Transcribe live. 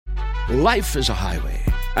life is a highway,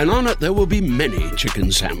 and on it there will be many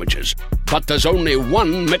chicken sandwiches. But there's only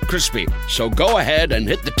one McCrispy. So go ahead and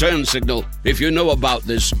hit the turn signal if you know about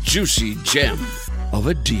this juicy gem of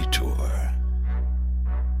a detour.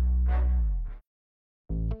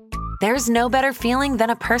 There's no better feeling than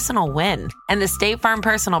a personal win. And the State Farm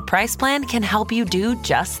Personal Price Plan can help you do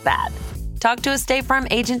just that. Talk to a State Farm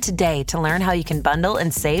agent today to learn how you can bundle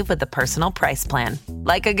and save with the Personal Price Plan.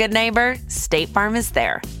 Like a good neighbor, State Farm is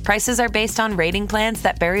there. Prices are based on rating plans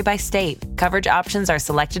that vary by state. Coverage options are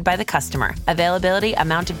selected by the customer. Availability,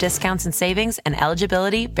 amount of discounts and savings, and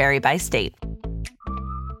eligibility vary by state.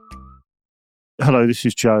 Hello, this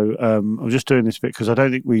is Joe. I'm just doing this bit because I don't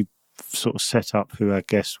think we sort of set up who our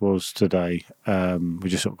guest was today. We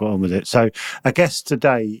just sort of got on with it. So our guest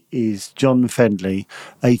today is John Fendley,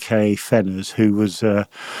 aka Fenners, who was a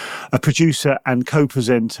producer and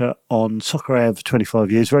co-presenter on Soccer AM for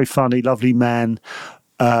 25 years. Very funny, lovely man.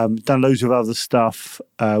 Done loads of other stuff.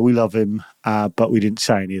 We love him, but we didn't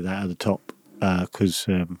say any of that at the top because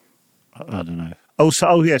I don't know.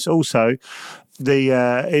 Also,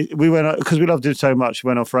 we went because we loved him so much. We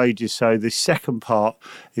went off for ages. So the second part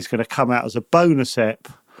is going to come out as a bonus ep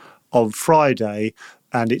on Friday,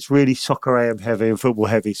 and it's really Soccer AM heavy and football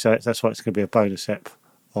heavy. So that's why it's going to be a bonus ep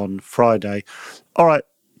on Friday. All right,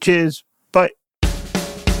 cheers, bye.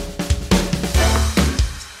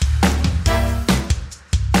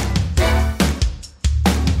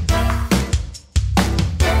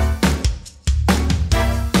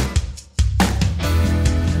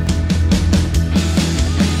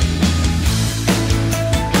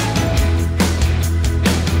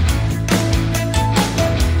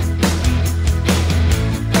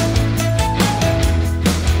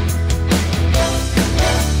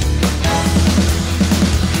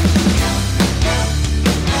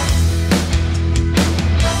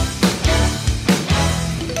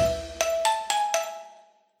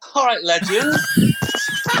 Legend.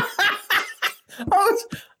 I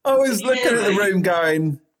was looking at the room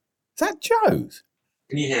going, is that Joe's?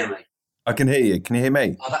 Can you hear me? I can hear you. Can you hear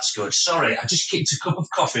me? Oh, that's good. Sorry, I just kicked a cup of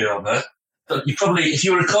coffee over. But you probably, if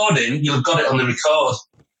you were recording, you'll have got it on the record.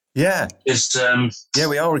 Yeah. Yeah,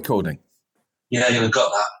 we are recording. Yeah, you'll have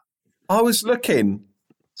got that. I was looking.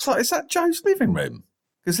 It's like, is that Joe's living room?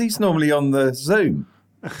 Because he's normally on the Zoom.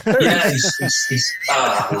 Yeah, he's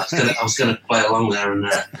I was going to play along there and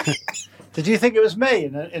Did you think it was me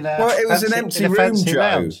in a well, it was an empty room, Joe.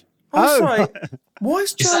 Lounge? I was like, why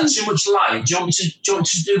is Joe? Is that too much light? Do you want me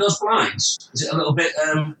to do those blinds? Is it a little bit?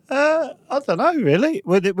 I don't know, really.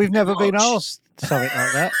 We've never been asked something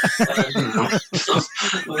like that.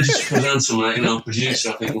 Well, just come down to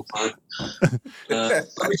producer. I think we'll find. I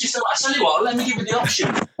tell you what. Let me give you the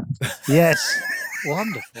option. Yes.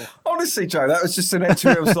 Wonderful. Honestly, Joe, that was just an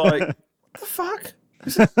entry. I was like, what the fuck?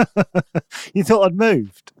 You thought I'd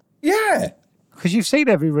moved? Yeah. Because you've seen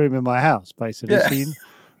every room in my house, basically. Yeah.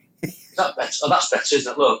 That's better,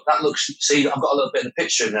 isn't it? Look, that looks... See, I've got a little bit of a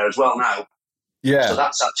picture in there as well now. Yeah. So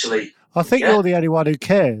that's actually... I think you're the only one who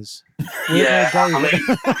cares. I've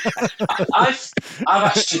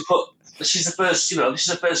actually put... This is the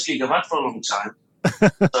first gig I've had for a long time. So,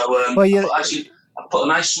 I put a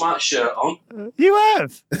nice smart shirt on. You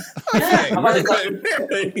have? Yeah, I've had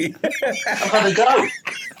a go.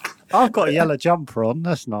 I've got a yellow jumper on.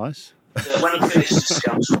 That's nice. When I'm finished,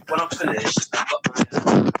 I've got my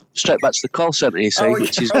straight back to the call centre, you see,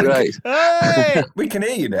 which is great. Hey! We can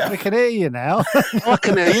hear you now. We can hear you now. I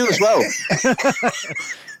can hear you as well.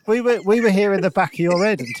 We were here in the back of your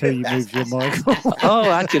head until you moved your mic. Oh,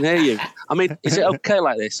 I can hear you. I mean, is it okay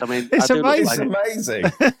like this? I mean, it's amazing. It's amazing.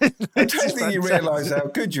 I don't think you realise how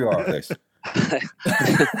good you are at this. I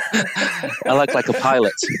like a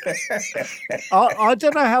pilot. I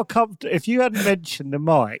don't know how comfortable. If you hadn't mentioned the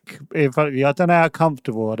mic in front of you, I don't know how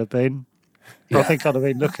comfortable I'd have been. Yeah. I think I'd have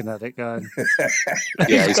been looking at it going.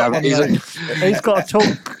 Yeah, he's got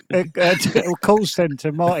a call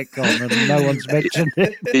centre mic on, and no one's mentioned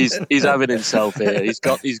it. He's having himself here. He's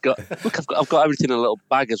got. Look, I've got everything in a little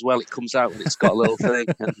bag as well. It comes out and it's got a little thing.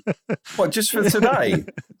 And... What, just for today?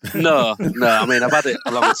 No. I mean, I've had it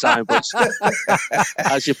a long time, but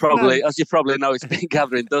as you probably know, it's been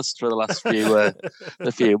gathering dust for the last few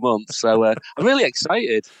months. So I'm really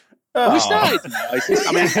excited. Oh. We started. I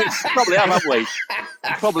mean, probably have, haven't we?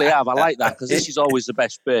 Probably have. I like that because this is always the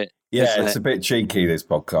best bit. Yeah, it's a bit cheeky, this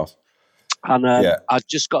podcast. And I've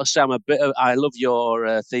just got to say, I love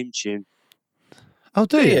your theme tune. Oh,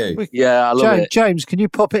 do you? Yeah, I love it. James, can you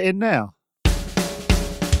pop it in now?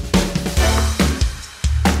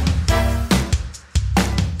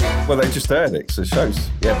 Well, they just heard it, so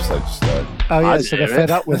the episode just started. Oh, yeah, so they're fed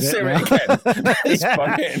up with it. Again. He's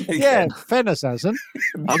fucking Yeah, Fenners hasn't.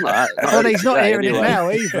 I'm not. Well, he's not hearing it now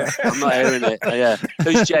either. I'm not hearing it. Yeah.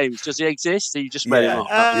 Who's James? Does he exist? Or you just made him up?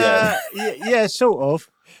 Yeah, sort of.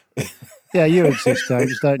 Yeah, you exist,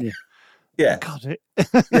 James, don't you? Yeah. God,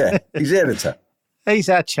 Yeah, he's the editor. He's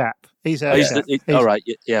our chap. All right.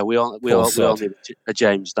 Yeah, we all need a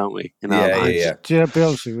James, don't we? Yeah. Do you know, be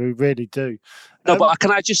honest with you, we really do. No, but can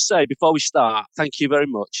I just say before we start, thank you very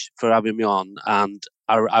much for having me on, and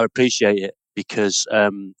I appreciate it because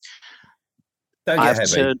Don't get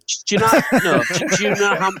heavy. do you know? No. Do you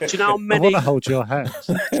know how many? I want to hold your hand.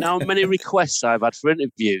 Do you know how many requests I've had for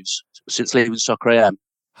interviews since leaving Soccer AM?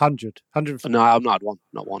 100. No, I'm not one.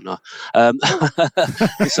 Not one. No.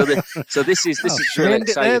 So this is really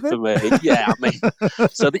exciting for me. Yeah, I mean,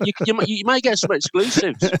 so that you might get some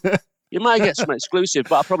exclusives. You might get some exclusive,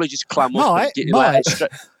 but I'll probably just clam up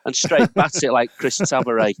and straight bat it like Chris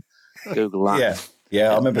Tavares. Google that.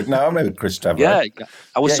 Yeah. I remember Chris Tavares. Yeah,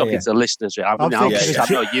 I was talking to the listeners. I know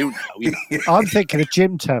you know. I'm thinking of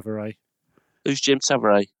Jim Tavares. Who's Jim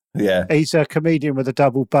Tavares? Yeah. He's a comedian with a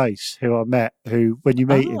double bass who I met, who, when you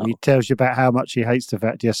meet him, he tells you about how much he hates the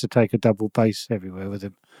fact he has to take a double bass everywhere with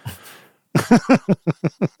him.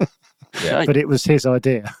 Yeah. But it was his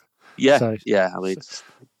idea. Yeah, I mean,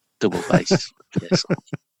 double bass. Yes.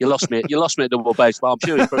 You lost me at double bass, but I'm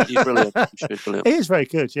sure he's brilliant. He is very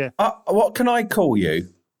good, yeah. What can I call you?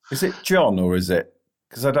 Is it John or is it?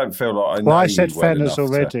 Because I don't feel like I know Well, I you said well Fenners enough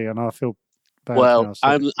already, and I feel bad. Well,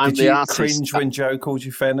 I'm Did the you artist. cringe when Joe called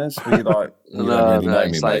you Fenners? Were you like, you No, don't really know me,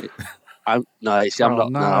 it's mate? like, I'm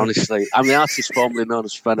not. No, honestly, I'm the artist formerly known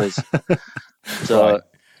as Fenners. So, Right.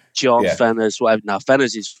 John Fenners, whatever. Now,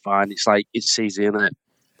 Fenners is fine. It's like it's easy, isn't it?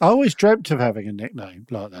 I always dreamt of having a nickname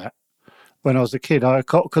like that when I was a kid.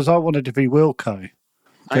 Because I wanted to be Wilco.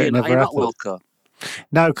 Are you not Wilco?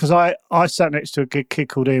 No, because I sat next to a good kid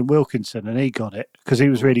called Ian Wilkinson, and he got it because he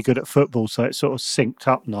was really good at football, so it sort of synced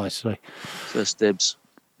up nicely. First dibs.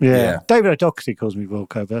 Yeah. David O'Doherty calls me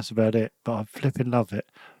Wilco, but that's about it. But I flipping love it.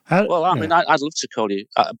 Well, I mean, I'd love to call you,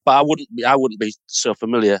 but I wouldn't be so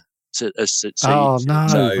familiar as to say. Oh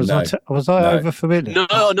no! Was I over familiar?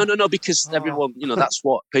 No, because everyone, that's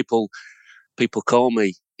what people call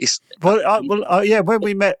me. When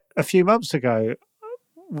we met a few months ago,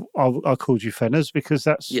 I called you Fenners because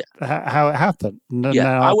that's how it happened.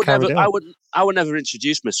 I would never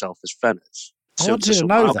introduce myself as Fenners. I didn't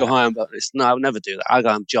know that. No, I would never do that. I go,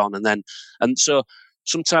 I'm John, and so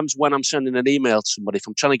sometimes when I'm sending an email to somebody, if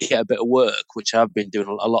I'm trying to get a bit of work, which I've been doing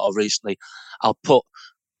a lot of recently, I'll put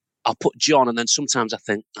John, and then sometimes I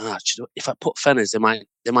think, if I put Fenners, they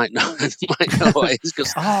might know what it is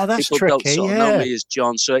because that's people tricky, don't know me as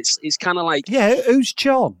John. So it's kind of like, who's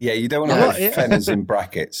John? Yeah, you don't want to have Fenners in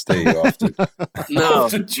brackets, do you? After no.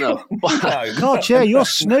 God, you're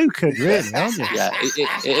snookered, really, aren't you? Yeah,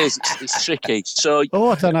 it is. It's tricky. So I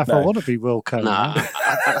don't know if I want to be Wilco. No,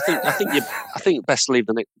 I think best leave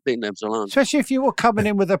the nicknames alone. Especially if you were coming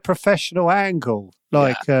in with a professional angle.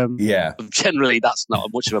 Generally, that's not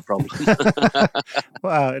much of a problem.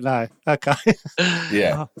 Well, no. Okay.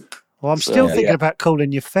 Yeah. Well, I'm still thinking about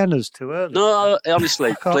calling you Fenners too early. No,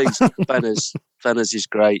 honestly, please, Fenners is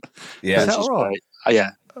great. Yeah, is all right?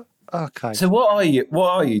 Yeah. Okay. So what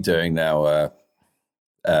are you doing now?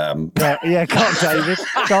 Come on, David.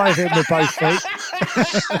 Dive in with both feet.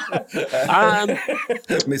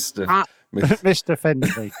 Mr.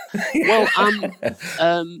 Fensley. Well,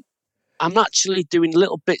 I'm actually doing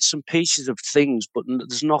little bits and pieces of things, but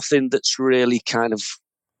there's nothing that's really kind of,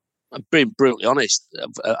 being brutally honest,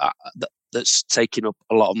 that's taking up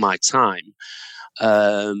a lot of my time.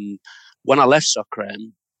 When I left Soccer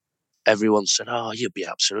AM, everyone said, "Oh, you'll be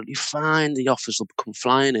absolutely fine. The offers will come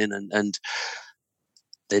flying in," and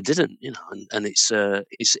they didn't, And it's a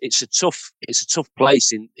tough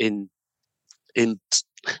place in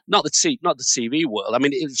not the TV world. I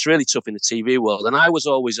mean, it's really tough in the TV world, and I was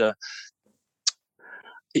always a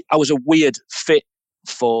weird fit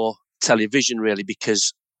for television, really,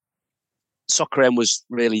 because Soccer AM was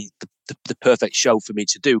really the perfect show for me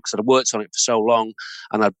to do because I'd worked on it for so long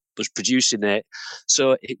and I was producing it,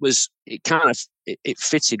 so it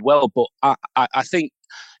fitted well. But I think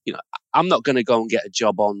I'm not going to go and get a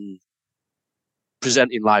job on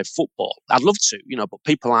presenting live football. I'd love to, but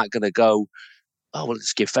people aren't going to go, "Oh, well,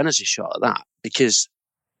 let's give Fenners a shot at that," because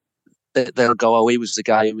they'll go, "Oh, he was the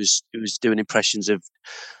guy who was doing impressions of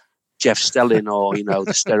Jeff Stelling, or the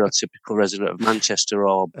stereotypical resident of Manchester,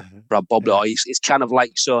 or Brad Bobley." Or it's kind of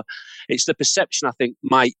like, so it's the perception I think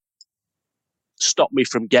might stop me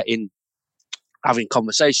from getting having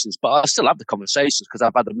conversations, but I still have the conversations because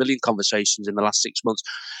I've had a million conversations in the last 6 months.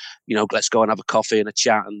 Let's go and have a coffee and a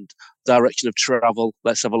chat, and direction of travel.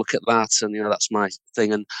 Let's have a look at that, and that's my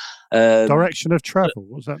thing. And direction of travel.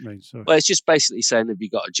 What does that mean? Sorry. Well, it's just basically saying, have you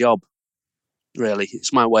got a job? Really,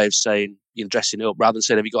 it's my way of saying, dressing it up rather than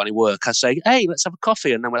saying, have you got any work? I say, hey, let's have a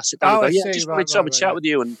coffee, and then when I sit down, I go, just wanted to have a chat with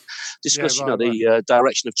you and discuss, the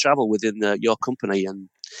direction of travel within your company. And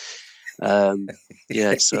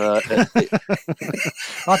so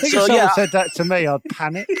I think if someone said that to me, I'd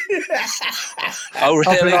panic. Oh,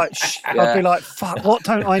 really? I'd be like, fuck, what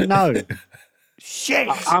don't I know? Shit.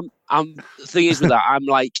 I'm the thing is with that, I'm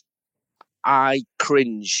like, I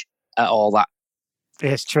cringe at all that.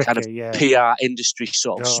 It's tricky, kind of PR industry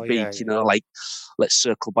sort of speak, like, let's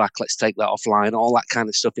circle back, let's take that offline, all that kind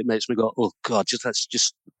of stuff. It makes me go, oh God,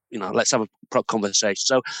 let's have a proper conversation.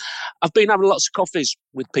 So I've been having lots of coffees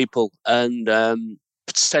with people, and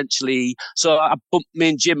potentially, me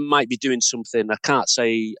and Jim might be doing something. I can't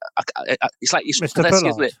say. It's like it's Mr. Bullard.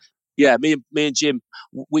 Isn't it? Yeah, me and Jim.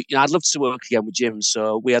 I'd love to work again with Jim.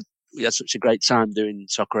 So we had such a great time doing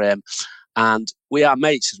Soccer AM. And we are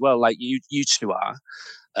mates as well, like you two are.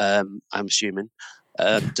 I'm assuming.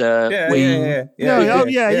 And No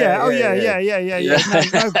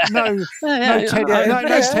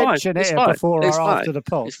tension here before or after the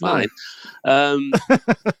pod. It's fine.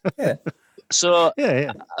 So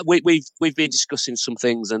we've been discussing some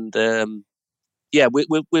things, and we're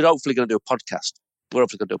hopefully going to do a podcast. I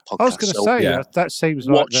was going to say that seems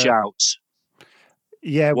like watch out.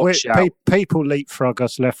 Yeah, people leapfrog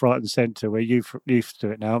us left, right, and centre. We're used to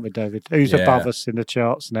it now, aren't we, David? Who's above us in the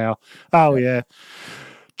charts now? Oh, yeah.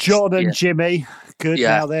 John and Jimmy, good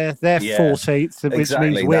now. They're 14th, which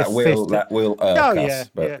means we're 50th. That will irk us,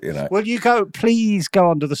 but Well, please go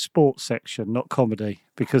under the sports section, not comedy,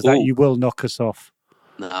 because you will knock us off.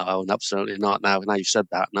 No, absolutely not. Now you've said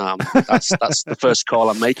that. No, that's the first call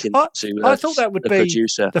I'm making I thought that would be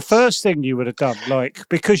producer. The first thing you would have done,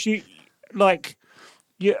 because you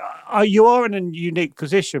are in a unique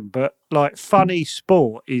position, but like funny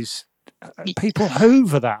sport is people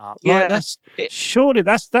hoover that up. Like that's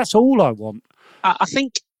all I want. I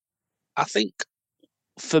think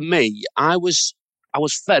for me, I was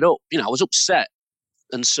fed up. I was upset,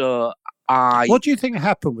 and so What do you think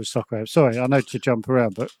happened with Soccer? Sorry, I know to jump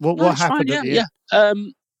around, but what happened at the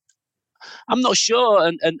end? I'm not sure,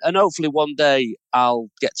 and hopefully one day I'll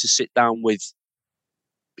get to sit down with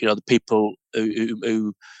the people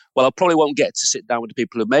who I probably won't get to sit down with the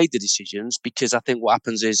people who made the decisions, because I think what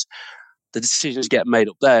happens is the decisions get made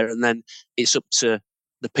up there, and then it's up to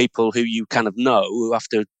the people who you kind of know who have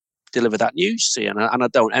to deliver that news to you, and I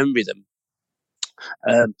don't envy them.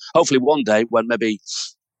 Hopefully one day when maybe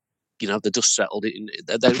the dust settled,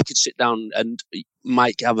 then we could sit down and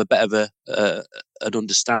might have a bit of an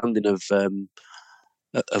understanding of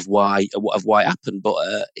why it happened. But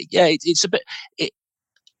it's a bit.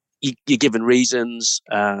 You're given reasons,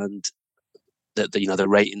 and that the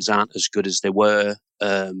ratings aren't as good as they were.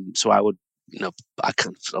 So I would, I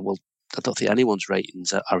don't think anyone's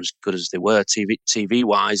ratings are as good as they were TV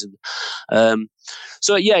wise, and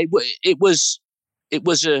it was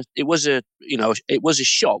a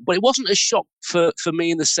shock, but it wasn't a shock for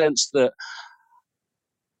me in the sense that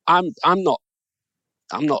I'm not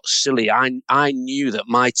silly. I knew that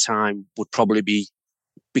my time would probably be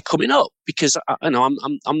coming up, because I'm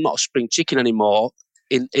not a spring chicken anymore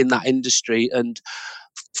in that industry, and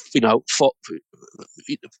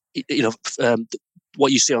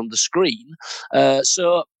what you see on the screen.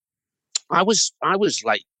 So I was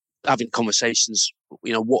like having conversations.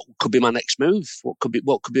 What could be my next move? What could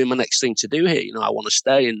be my next thing to do here? I want to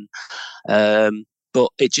stay, and but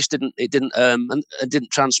it just didn't. It didn't and it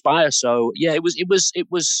didn't transpire. So it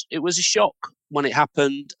was a shock when it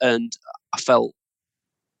happened, and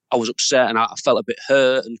I was upset, and I felt a bit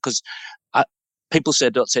hurt, and because people say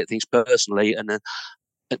don't take things personally, and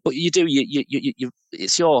but you do. You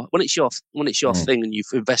it's your thing, and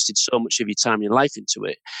you've invested so much of your time and your life into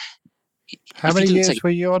it. How many years were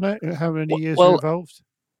you on it? How many years were involved?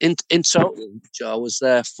 In total, Joe, I was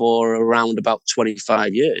there for around about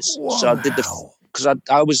 25 years. Wow. So I did because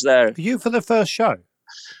I was there. Were you for the first show?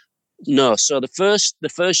 No, so the first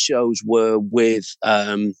shows were with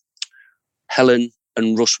Helen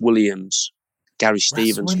and Russ Williams. Gary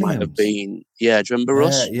Stevens might have been. Yeah, do you remember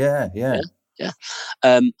Russ? Yeah.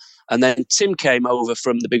 And then Tim came over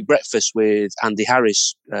from The Big Breakfast with Andy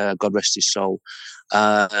Harris, God rest his soul.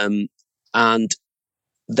 And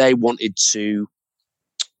they wanted to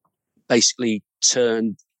basically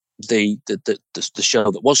turn the show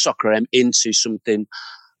that was Soccer M into something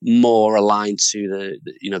more aligned to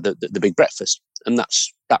the Big Breakfast. and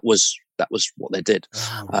that was what they did.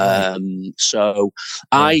 Oh, right. So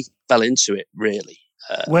I fell into it really.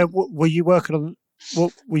 Where were you working on?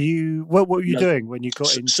 What were you doing when you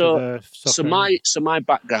got into the soccer? So my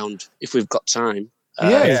background, if we've got time,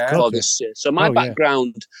 got this year. So my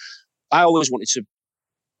background, I always wanted to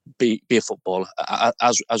be a footballer,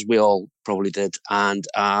 as we all probably did, and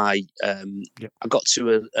I got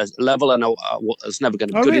to a level, and I was never going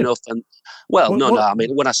to be good enough. And no. I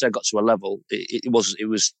mean, when I say I got to a level, it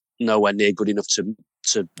was nowhere near good enough to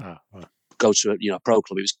go to a pro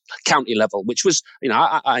club. It was county level, which was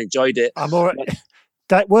I enjoyed it. I'm all right.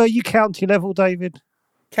 Were you county level, David?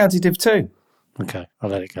 County Div 2. Okay, I'll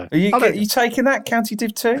let it go. Are you taking that County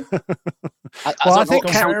Div 2? I think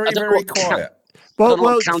very quiet.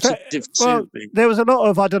 County Div 2. There was a lot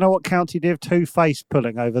of I don't know what County Div 2 face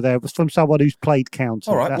pulling over there. It was from someone who's played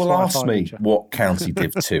county. All right, ask me what County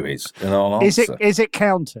Div 2 is, and I'll answer. Is it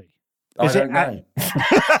county? I don't know.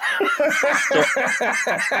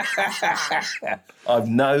 I've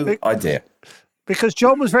no idea. Because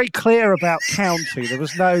John was very clear about county. There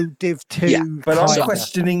was no Div 2. Yeah, but I'm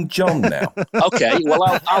questioning John now. Okay, well,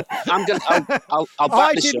 I'll back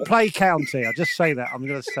I this didn't up. play county. I'll just say that. I'm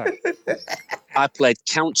going to say. I played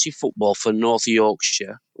county football for North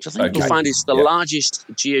Yorkshire, which I think you'll find is the largest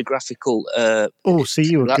geographical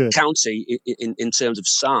you were good. county in terms of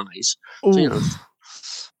size. So,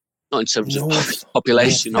 not in terms of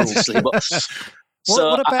population, obviously. But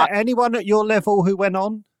what about anyone at your level who went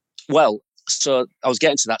on? Well, so I was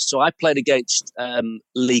getting to that. So I played against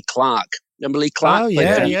Lee Clark. Remember Lee Clark?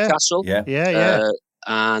 Played for Newcastle. Yeah.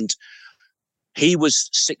 And he was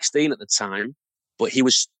 16 at the time, but he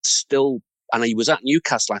was still, and he was at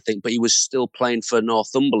Newcastle, I think, but he was still playing for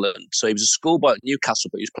Northumberland. So he was a schoolboy at Newcastle,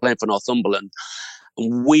 but he was playing for Northumberland.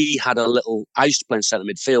 And we had I used to play in centre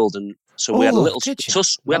midfield, and so we had a little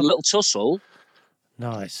tussle.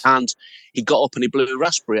 Nice. And he got up and he blew a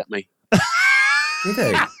raspberry at me. Did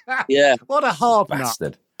he? Yeah. What a hard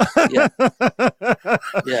bastard. Yeah.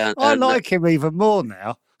 Yeah. I like him even more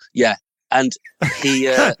now. Yeah. And he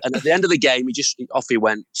and at the end of the game, he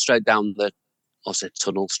went straight down the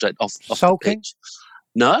tunnel, straight off the pitch.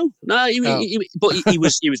 No, but he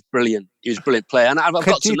was brilliant. He was a brilliant player, and I've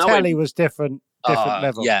got to know him. He was different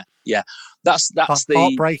level. Yeah. That's the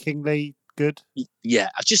heartbreakingly good. Yeah,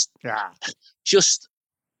 just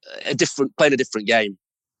a different game.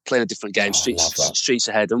 Playing a different game, streets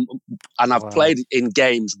ahead, and I've played in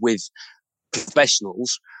games with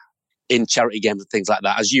professionals in charity games and things like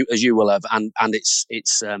that, as you will have, and it's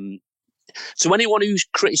so anyone who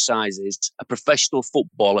criticises a professional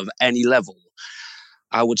football of any level,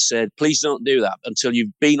 I would say please don't do that until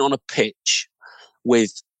you've been on a pitch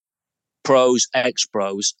with pros,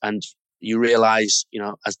 ex-pros, and you realise,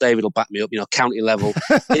 as David will back me up, county level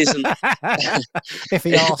isn't. If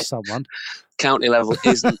he asks someone, county level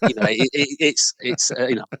isn't. It's.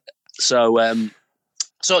 So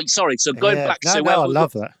sorry. So going back. I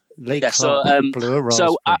love that. So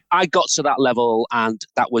I got to that level, and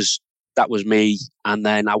that was me. And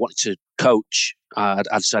then I wanted to coach. I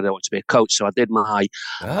decided I wanted to be a coach, so I did my.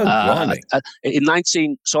 In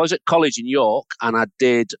 19. So I was at college in York, and I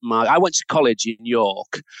went to college in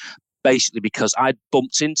York. Basically, because I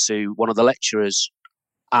bumped into one of the lecturers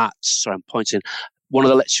at. Sorry, I'm pointing. One of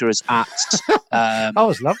the lecturers at. I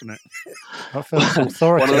was loving it. I felt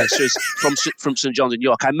authority. One of the lecturers from St John's in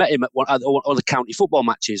York. I met him at one of the county football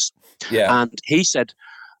matches. Yeah, and he said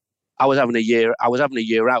I was having a year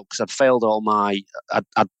out because I'd failed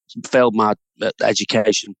I'd failed my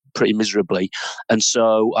education pretty miserably, and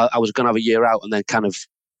so I was going to have a year out and then kind of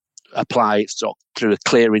apply through a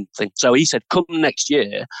clearing thing. So he said, come next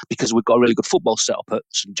year, because we've got a really good football set up at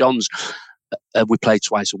St John's. We play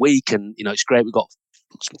twice a week, and it's great. We've got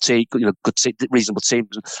some good, reasonable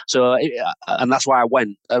teams. So, and that's why I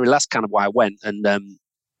went. That's kind of why I went, and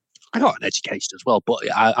I got an education as well. But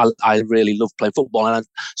I really love playing football, and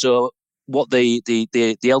so what the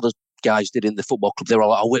elder guys did in the football club, they were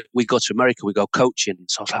all like, we go to America, we go coaching.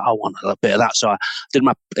 So I was like, I want a bit of that. So I did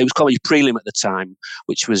it was called your prelim at the time,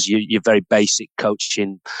 which was your very basic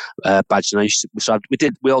coaching badge. And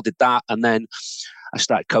we all did that. And then I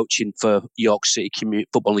started coaching for York City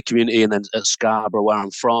football in the community, and then at Scarborough, where I'm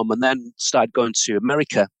from, and then started going to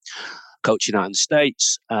America, coaching out in the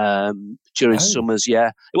States during summers.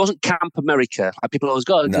 Yeah, it wasn't Camp America. Like people always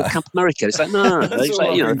go, Camp America. It's like no, that's it's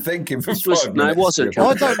what like, I've been thinking for 5 minutes. No, it wasn't.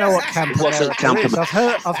 I don't know what Camp America is.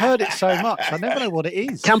 I've heard it so much. I never know what it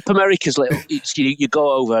is. Camp America's little. You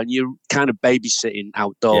go over and you're kind of babysitting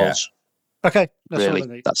outdoors. Yeah. Okay, that's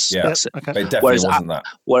really. That's okay. It definitely wasn't that.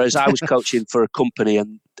 Whereas I was coaching for a company,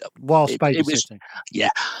 and whilst it was, babysitting. yeah.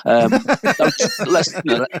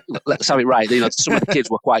 Let's have it right. Some of the kids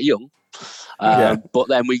were quite young, but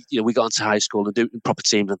then we got into high school and do proper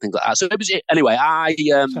teams and things like that. So it was anyway.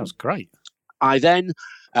 Sounds great. I then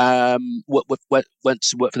went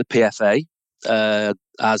to work for the PFA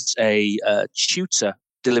as a tutor,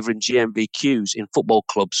 delivering GMVQs in football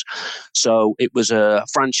clubs. So it was a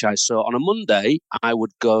franchise. So on a Monday, I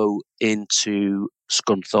would go into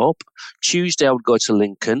Scunthorpe. Tuesday, I would go to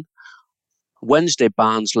Lincoln. Wednesday,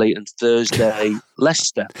 Barnsley, and Thursday,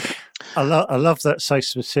 Leicester. I love that so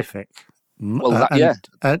specific. Well,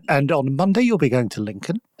 And on Monday, you'll be going to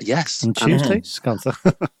Lincoln. Yes. And Tuesday,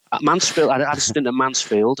 Scunthorpe. At Mansfield, I had a stint at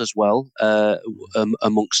Mansfield as well,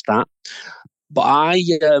 amongst that. But I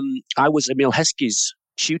was Emil Heskey's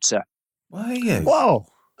tutor. Were you? Whoa.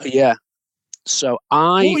 Yeah. So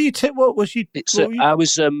what was you? I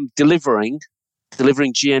was delivering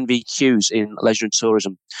GNVQs in leisure and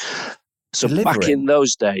tourism. So back in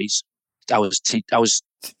those days, I was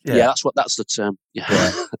that's the term.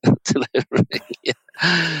 Yeah. Delivering. Yeah.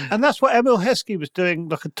 And that's what Emil Heskey was doing,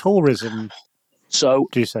 like a tourism. So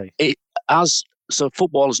do you say So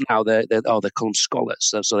footballers now they call them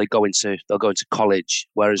scholars. So they'll go into college.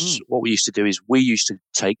 Whereas what we used to do is we used to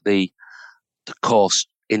take the course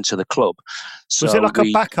into the club. So was it like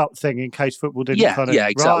a backup thing in case football didn't?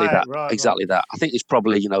 Exactly that. I think it's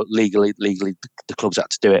probably legally the clubs had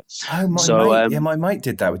to do it. Oh, my mate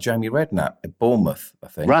did that with Jamie Redknapp at Bournemouth, I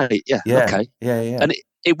think. Right. Yeah. Okay. Yeah. And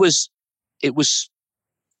it wasn't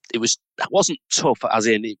tough, as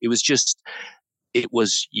in it was just. It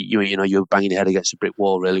was, you were banging your head against a brick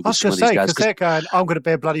wall, really. I was going to say, because they're going, I'm going to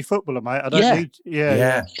be a bloody footballer, mate. I don't need...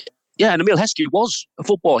 Yeah. Yeah, and Emil Heskey was a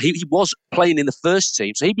footballer. He was playing in the first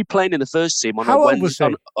team. So he'd be playing in the first team on a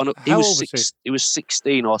Wednesday. He was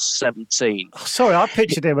 16 or 17. Oh, sorry, I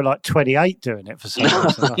pictured him at like 28 doing it for some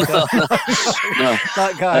reason. No.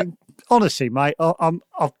 Like going... Honestly, mate,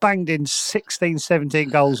 I've banged in 16, 17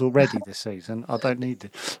 goals already this season. I don't need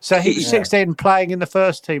it. So he was 16 playing in the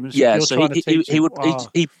first team. And so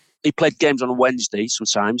he played games on a Wednesday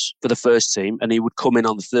sometimes for the first team, and he would come in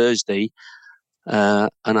on the Thursday, and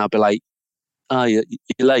I'd be like, "Oh, you're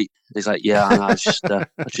late." He's like, "Yeah, I was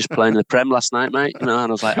just playing in the Prem last night, mate." And I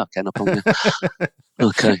was like, "Okay, no problem."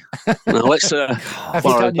 Okay. Now let's have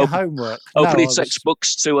you done your homework? Opening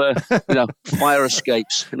textbooks to fire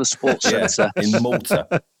escapes in a sports centre in Malta.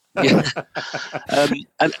 Yeah.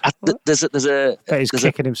 And there's a. He's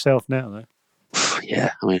kicking himself now, though.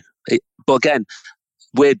 Yeah, I mean, but again,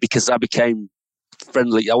 weird because I became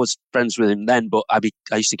friendly. I was friends with him then, but I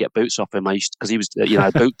used to get boots off him. Because he was,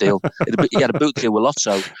 a boot deal. He had a boot deal with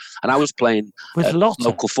Lotto, and I was playing with Lotto?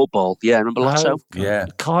 Local football. Yeah, remember Lotto? Yeah,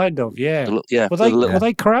 kind of. Yeah, Were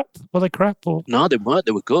they crap? Were they crap? Or? No, they weren't.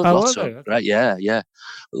 They were good. Lotto, were they? Right? Yeah.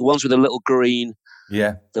 The ones with the little green.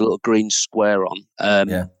 Yeah. The little green square on.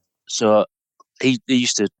 So he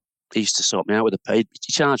used to sort me out with a pay.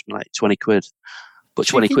 He charged me like 20 quid. But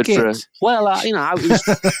 20 quid for a... Well, it was...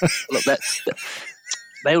 Look,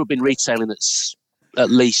 they would have been retailing at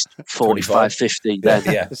least 45, 50 then.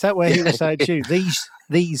 Yeah. Is that where he was saying to you, these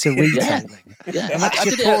are retailing? Yeah.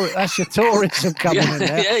 That's your tourism coming in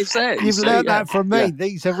there. Yeah, it's there. You've learned that from me. Yeah.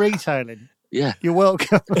 These are retailing. Yeah. You're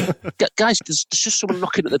welcome. Guys, there's just someone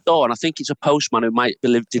knocking at the door, and I think it's a postman who might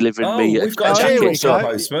be delivering me we've got a jacket.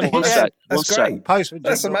 Postman. One sec. That's great. Postman.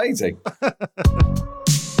 That's amazing.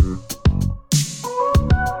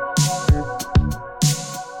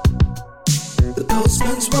 The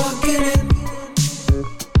postman's walking in.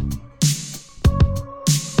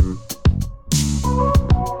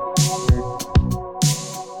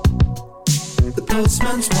 The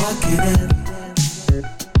postman's walking in.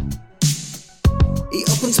 He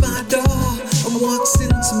opens my door and walks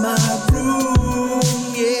into my room,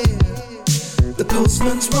 yeah. The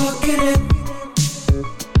postman's walking in.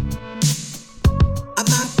 I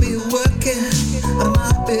might be working, I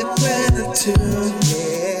might be playing a tune,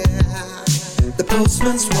 yeah. The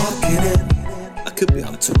postman's walking in. I could be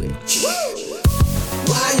on Twitch.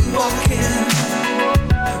 Why are you walking?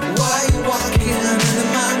 Why are you walking into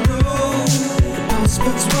my room? The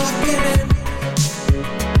postman's walking in.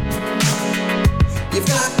 You've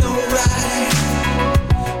got no right.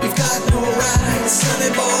 You've got no right, sonny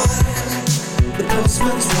boy. The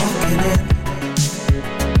postman's walking in.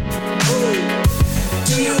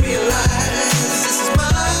 Do you realize this is my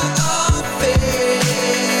office?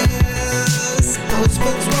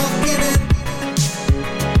 Postman's walking in.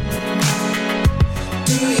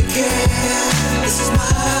 Do you care? This is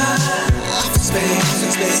my office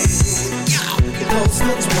space. The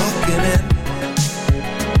postman's walking in.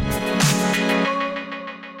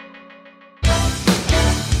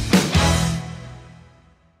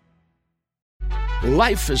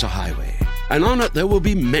 Life is a highway, and on it there will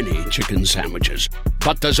be many chicken sandwiches.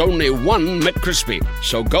 But there's only one McCrispy.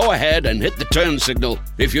 So go ahead and hit the turn signal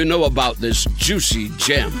if you know about this juicy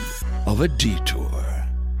gem of a detour.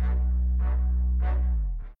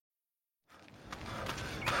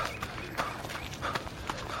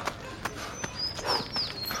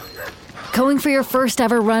 Going for your first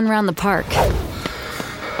ever run around the park.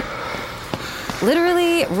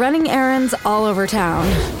 Literally running errands all over town.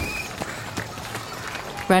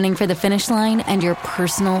 Running for the finish line and your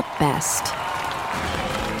personal best.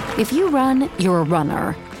 If you run, you're a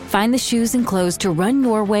runner. Find the shoes and clothes to run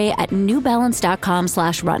your way at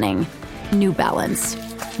newbalance.com/running. New Balance.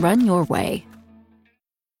 Run your way.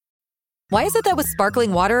 Why is it that with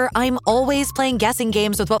sparkling water, I'm always playing guessing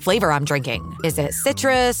games with what flavor I'm drinking? Is it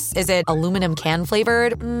citrus? Is it aluminum can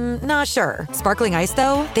flavored? Not sure. Sparkling ice,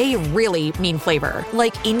 though, they really mean flavor.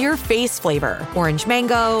 Like in-your-face flavor. Orange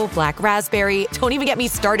mango, black raspberry. Don't even get me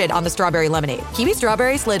started on the strawberry lemonade. Kiwi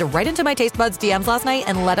Strawberry slid right into my taste buds DMs last night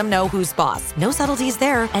and let them know who's boss. No subtleties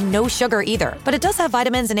there, and no sugar either. But it does have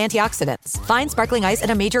vitamins and antioxidants. Find sparkling ice at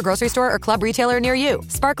a major grocery store or club retailer near you.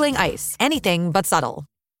 Sparkling ice. Anything but subtle.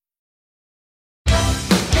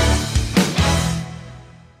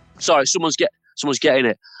 Sorry, someone's getting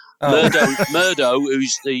it. Murdo,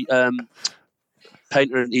 who's the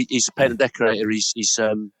painter, he's a painter and decorator. He's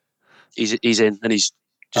in, and he's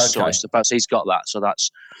just sorted stuff out. So he's got that. So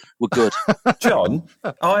we're good. John,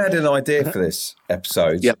 I had an idea for this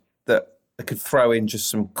episode that I could throw in just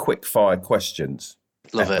some quick fire questions.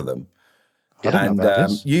 Love for it. them.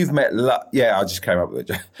 And you've met, I just came up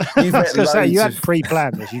with it. You've met loads. You had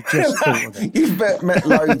pre-planned this. You just thought of it. You've met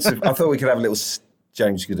loads of. I thought we could have a little.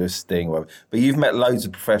 James could do a sting, or whatever. But you've met loads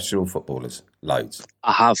of professional footballers. Loads.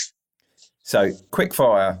 I have. So quick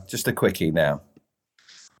fire, just a quickie now.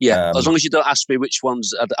 Yeah, as long as you don't ask me which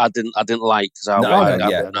ones I didn't like, because I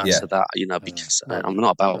wouldn't answer that. Because I'm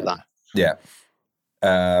not about that. Yeah.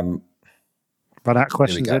 Run out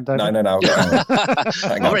questions in, David? No. Not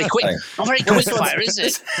very quick. Not very quick fire, is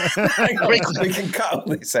it? Hang on, we can cut all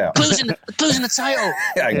this out. Clues in the title.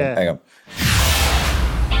 Hang on.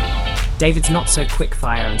 David's not so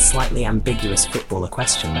quick-fire and slightly ambiguous footballer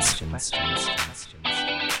question. Okay,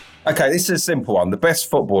 this is a simple one. The best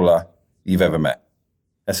footballer you've ever met.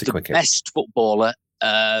 That's a quickie. Best footballer.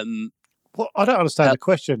 What? I don't understand the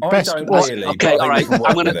question. I don't really. Okay, all right.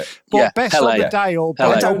 I'm going to... best Pele. on the day or...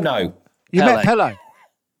 I don't know. You met Pele?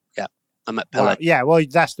 Yeah, I met Pele. Yeah, well,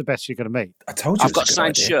 that's the best you're going to meet. I told you. I've got a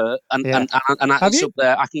signed shirt, and it's up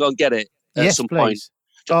there. I can go and get it at some point.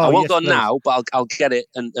 I won't go now, but I'll get it,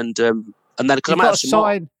 and then because I have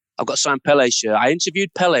some I've got a signed Pele shirt. I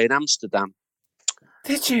interviewed Pele in Amsterdam.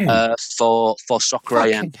 Did you? For Soccer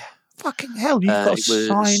AM. Fucking hell! You've got a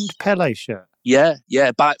signed Pele shirt. Yeah,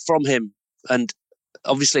 from him, and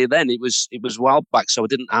obviously then it was a while back, so I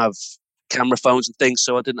didn't have camera phones and things,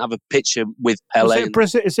 so I didn't have a picture with Pele.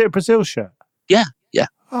 Is it a Brazil shirt? Yeah.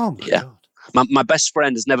 Oh my God! My best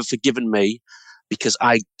friend has never forgiven me because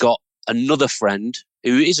I got another friend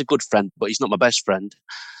who is a good friend, but he's not my best friend.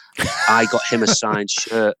 I got him a signed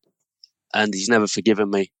shirt, and he's never forgiven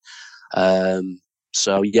me.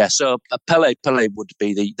 So Pele would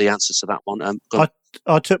be the answer to that one.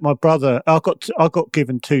 I took my brother. I got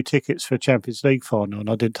given 2 tickets for a Champions League final, and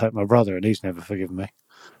I didn't take my brother, and he's never forgiven me.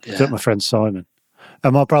 I took my friend Simon,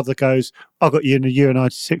 and my brother goes, "I got you in the Euro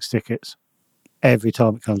 '96 tickets." Every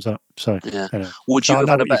time it comes up, so anyway. Would you have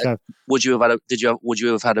had a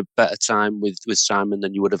better time with Simon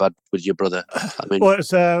than you would have had with your brother? I mean, well,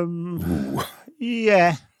 it's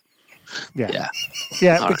yeah,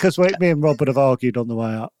 because me and Rob would have argued on the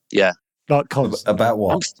way up. Yeah, like constantly. About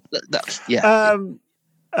what?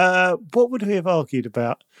 What would we have argued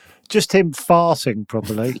about? Just him farting,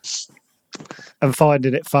 probably. And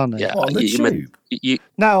finding it funny. Yeah, on the tube.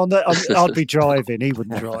 No, I'd be driving. He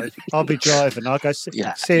wouldn't drive. I'd be driving. I'd go,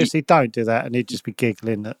 seriously, don't do that. And he'd just be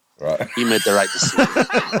giggling. Right. You made the right decision.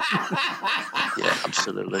 Yeah,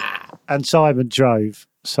 absolutely. And Simon drove,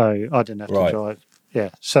 so I didn't have to drive.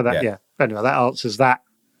 Yeah. So that, Anyway, that answers that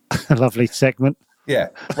lovely segment. Yeah.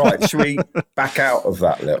 Right. Should we back out of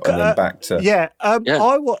that little and then back to... Yeah. I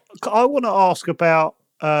want to ask about...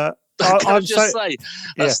 That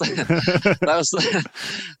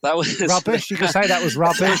was rubbish. You can say that was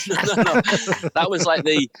rubbish. No. That was like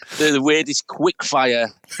the weirdest quick fire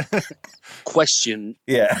question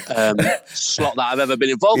slot that I've ever been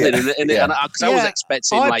involved in. Because I was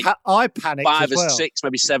expecting I panicked 5 or 6,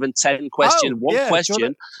 maybe 7, 10 questions. One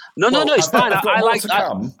question. No, it's fine. I like that.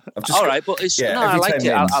 All right, but it's I like it.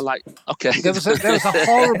 I like. Okay. There was a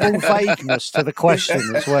horrible vagueness to the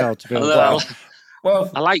question as well. To be honest.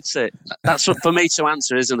 Well, I liked it. That's what for me to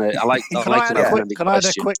answer, isn't it? I like. Can I add a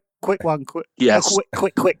quick one? Yes. A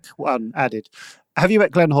quick one added. Have you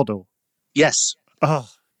met Glenn Hoddle? Yes. Oh,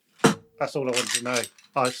 that's all I wanted to know.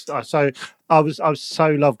 I was so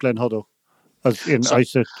loved Glenn Hoddle. I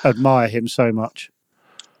used to admire him so much.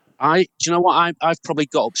 Do you know what? I've probably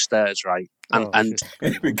got upstairs, right? And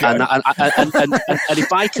if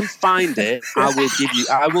I can find it,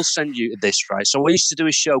 I will send you this, right? So we used to do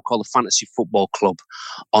a show called the Fantasy Football Club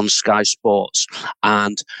on Sky Sports,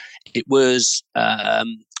 and it was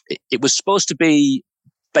supposed to be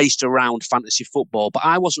based around fantasy football, but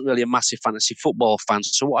I wasn't really a massive fantasy football fan.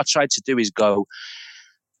 So what I tried to do is go,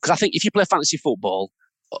 because I think if you play fantasy football,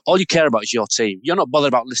 all you care about is your team. You're not bothered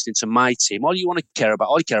about listening to my team. All you care about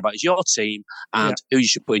is your team and who you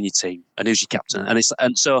should put in your team and who's your captain.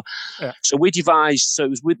 So we devised. So it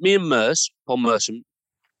was with me and Paul Merson,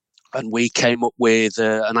 and we came up with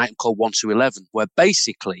an item called 1 to 11, where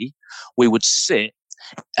basically we would sit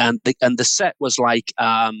and the set was like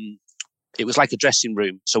it was like a dressing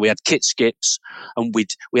room. So we had kit skips and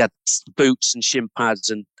we had boots and shin pads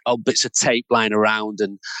and old bits of tape lying around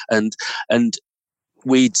and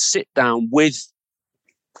we'd sit down with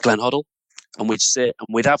Glenn Hoddle and we'd sit and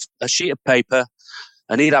we'd have a sheet of paper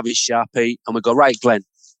and he'd have his Sharpie and we'd go, right, Glenn,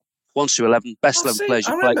 1 to 11, best 11 players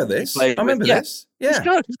you play. I remember this. I remember this. Yeah. It was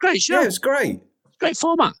good. It was a great show. Yeah, it was great. Great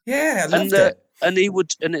format. Yeah, I loved it. And he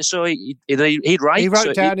would, and so he'd write. He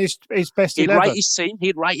wrote down his best 11. He'd write his team.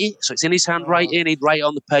 He'd write it, so it's in his handwriting. He'd write it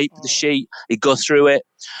on the paper, the sheet. He'd go through it,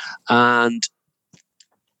 and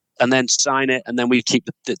then sign it, and then we'd keep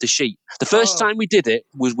the sheet. The first time we did it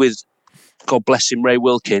was with, God bless him, Ray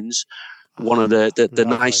Wilkins, one of the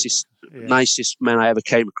nicest men I ever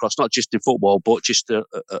came across, not just in football, but just a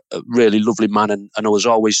really lovely man, and I was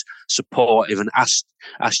always supportive and asked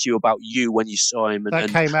you about you when you saw him. That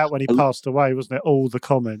came out when he passed away, wasn't it? All the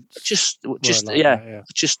comments. Just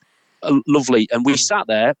lovely. And we sat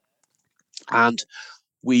there and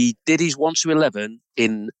we did his 1 to 11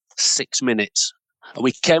 in 6 minutes. And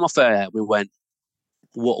we came off air, we went,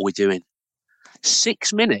 what are we doing?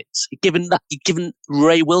 6 minutes, given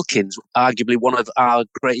Ray Wilkins, arguably one of our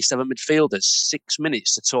greatest ever midfielders, 6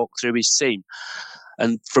 minutes to talk through his team.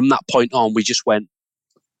 And from that point on, we just went,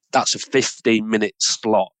 that's a 15-minute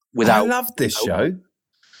slot. I loved this show.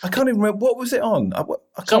 I can't even remember. What was it on? I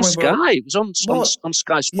can't remember. Sky. It was on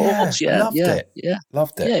Sky Sports. Loved it. Yeah,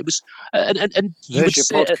 it was. And you would your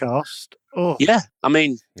podcast. Oh. Yeah, I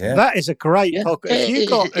mean, that is a great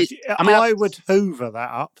podcast. I would hoover that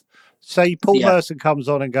up. Say Paul Merson comes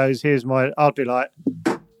on and goes, I'd be like,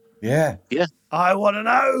 yeah. I want to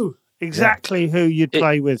know exactly who you'd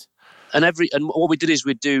play with. And what we did is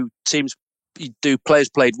we'd do teams, you'd do players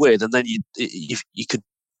played with, and then you could,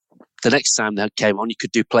 the next time they came on, you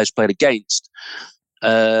could do players played against.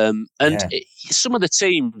 Some of the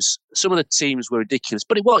teams were ridiculous,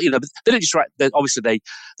 but they didn't just write. Obviously,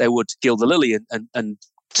 they would gild the lily and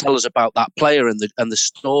tell us about that player and the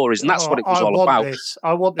stories, and that's what it was all about.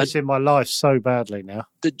 I want this in my life so badly now.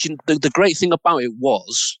 The great thing about it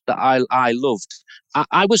was that I loved.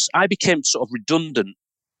 I became sort of redundant,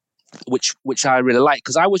 which I really liked,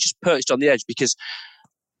 because I was just perched on the edge. Because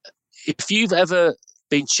if you've ever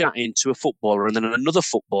been chatting to a footballer and then another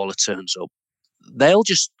footballer turns up, they'll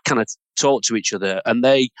just kind of talk to each other, and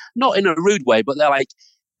they, not in a rude way, but they're like,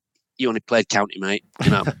 "You only played county, mate. You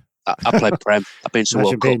know, I played Prem. I've been to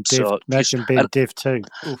World Cup." So imagine being Div too.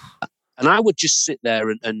 And I would just sit there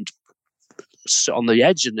and sit on the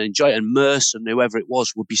edge and enjoy it. And Merce and whoever it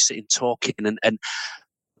was would be sitting talking, and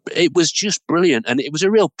it was just brilliant. And it was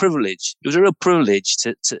a real privilege. It was a real privilege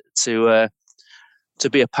to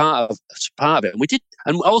be a part of it. And we did.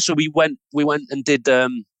 And also we went and did.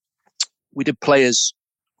 We did players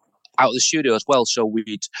out of the studio as well. So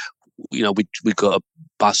we'd go to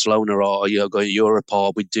Barcelona or go to Europe,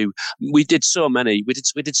 or we did so many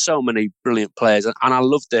brilliant players, and I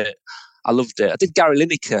loved it. I did Gary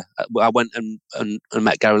Lineker. I went and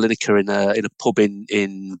met Gary Lineker in a pub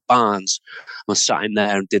in Barnes. I sat in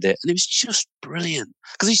there and did it, and it was just brilliant,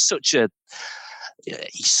 because he's such a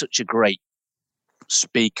great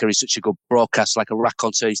speaker. He's such a good broadcaster, like a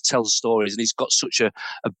raconteur. He tells stories, and he's got such a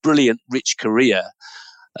brilliant, rich career,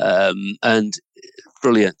 and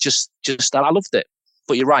brilliant. Just I loved it.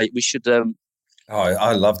 But you're right, we should.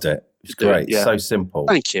 I loved it. It's great. Yeah. So simple.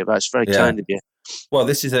 Thank you. That's very kind of you. Well,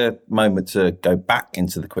 this is a moment to go back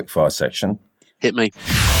into the quickfire section. Hit me.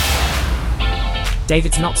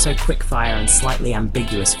 David's not so quickfire and slightly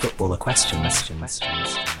ambiguous footballer question.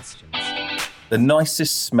 The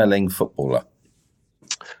nicest smelling footballer.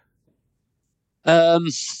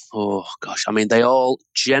 Oh gosh, I mean, they all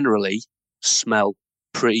generally smell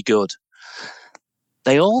pretty good.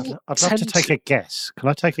 They all. I'd love to take a guess. Can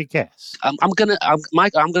I take a guess?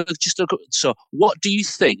 Mike, I'm gonna just look. So, what do you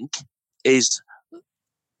think is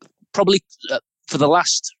probably for the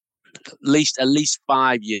last at least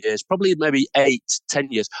 5 years, probably maybe 8-10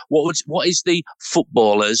 years? What is the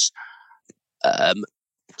footballers'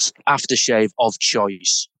 aftershave of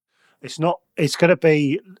choice? It's not. It's going to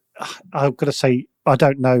be. I'm going to say I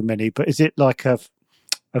don't know many, but is it like not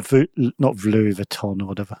Louis Vuitton or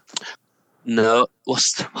whatever? No,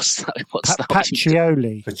 what's that?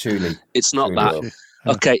 Patchouli. It's not that.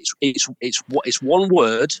 Okay, it's one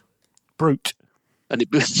word. Brute. And it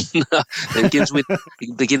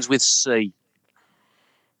begins with C.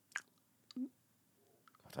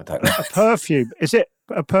 I don't know. A perfume. Is it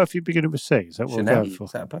a perfume beginning with C? Is that what Chanel. we're going for?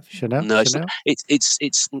 Is that a perfume? Chanel? No, Chanel?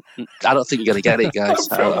 it's. I don't think you're going to get it, guys.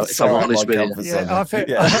 If I'm honest with you. Yeah, I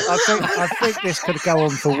think this could go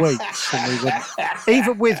on for weeks, and we wouldn't.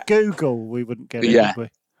 Even with Google, we wouldn't get it. Yeah, would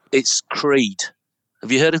we? It's Creed.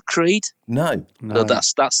 Have you heard of Creed? No. No,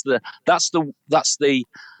 that's the.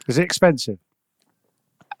 Is it expensive?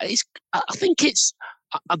 I think it's.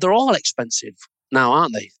 They're all expensive now,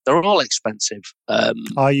 aren't they? They're all expensive.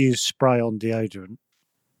 I use spray-on deodorant.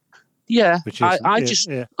 Yeah, I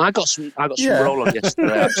got some Yeah. roll on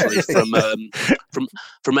yesterday actually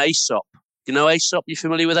from Aesop. You know Aesop? You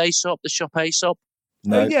familiar with Aesop? The shop Aesop?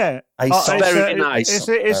 No. Yeah, it's very nice.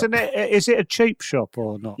 Is it a cheap shop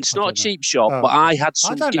or not? It's not a cheap shop, but I had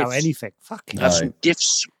some. I don't gifts. know anything. Fucking. I had some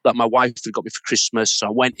gifts that my wife had got me for Christmas. So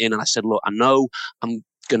I went in and I said, "Look, I know I'm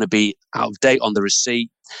going to be out of date on the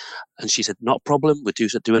receipt," and she said, "Not a problem. We'll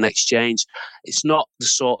do an exchange." It's not the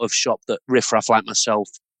sort of shop that riffraff like myself.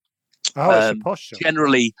 It's a posh shop.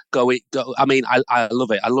 Generally, go. I mean, I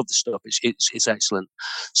love it. I love the stuff. It's excellent.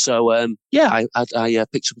 So I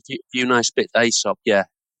picked up a few nice bits. Aesop, yeah.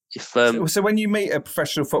 So when you meet a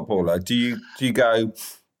professional footballer, do you go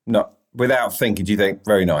no without thinking? Do you think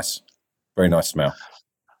very nice smell?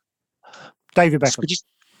 David Beckham.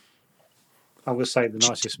 I would say the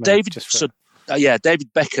nicest smell.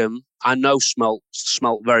 David Beckham. I know smelt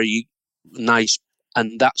very nice,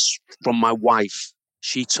 and that's from my wife.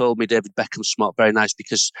 She told me David Beckham smelled very nice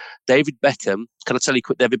because David Beckham. Can I tell you a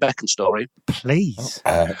quick David Beckham story? Please.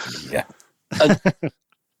 Yeah.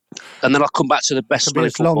 And then I'll come back to the best smelling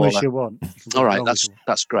footballer. As long as you want. All right,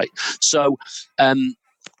 that's great. So, Noel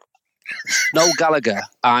Gallagher.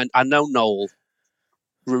 I know Noel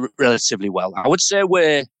relatively well. I would say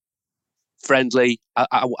we're friendly.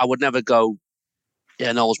 I would never go,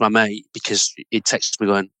 yeah, Noel's my mate, because he'd text me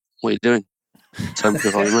going, "What are you doing?" Tell him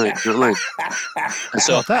to call you mate. You know what I mean? And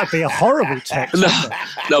so that'd be a horrible text.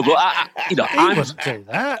 No, but I wouldn't do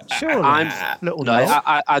that. Surely,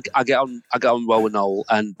 I get on well with Noel,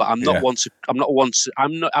 but I'm not one to.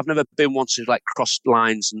 I've never been one to like cross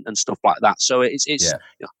lines and stuff like that. So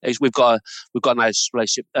we've got a nice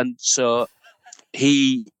relationship, and so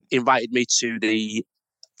he invited me to the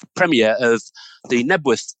premiere of the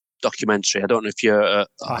Nebworth documentary. I don't know if you're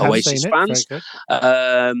Oasis fans.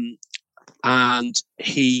 And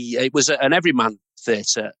it was an Everyman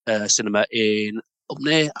Theatre cinema up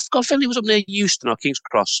near, I've got a feeling it was up near Euston or King's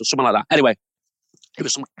Cross or something like that. Anyway, it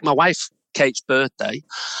was my wife Kate's birthday,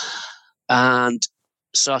 and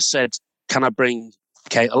so I said, "Can I bring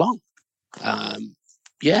Kate along?"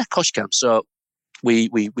 Yeah, of course you can. So we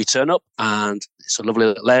turn up, and it's a lovely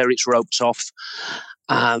little area. It's roped off.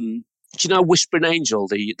 Do you know Whispering Angel,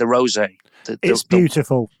 the rosé? It's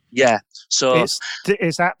beautiful. Yeah, so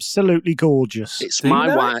it's absolutely gorgeous. It's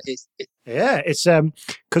my wife. It's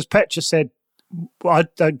because Petra said, I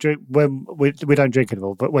don't drink when we don't drink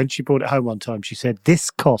anymore. But when she brought it home one time, she said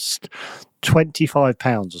this cost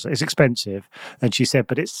 £25 or so. It's expensive, and she said,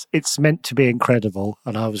 but it's meant to be incredible.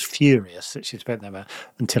 And I was furious that she spent that amount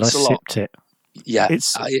until I sipped it. Yeah,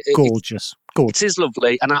 it's gorgeous. Gorgeous. It is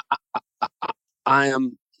lovely, and I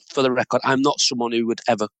am, for the record, I'm not someone who would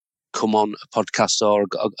ever come on a podcast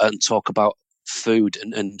and talk about food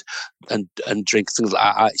and drink things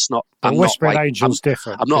like that. It's not. Whispering Angel's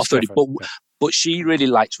different. I'm not a foodie, but she really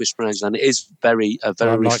likes Whispering Angel, and it is very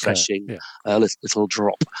refreshing little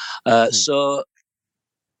drop. So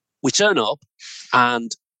we turn up,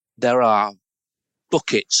 and there are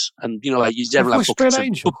buckets, and like you generally have buckets.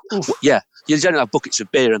 Angel. You generally have buckets of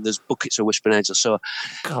beer, and there's buckets of Whispering Angel. So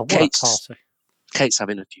Kate's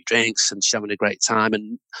having a few drinks and she's having a great time,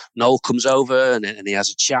 and Noel comes over and he has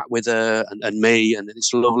a chat with her and me, and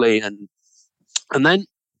it's lovely, and then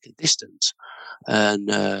in distance, and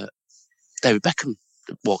David Beckham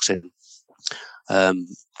walks in,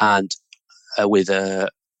 and with a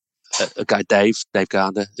a guy, Dave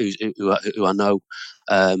Gardner, who I know,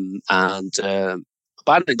 but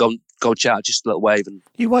I didn't go chat, just a little wave. And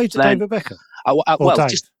you waved at David Beckham?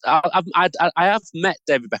 I have met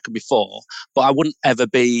David Beckham before, but I wouldn't ever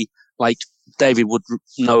be like David would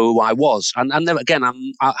know who I was. And then again,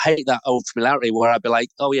 I hate that old familiarity where I'd be like,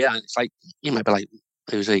 oh yeah, it's like you might be like,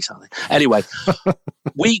 who's he? Something. Anyway,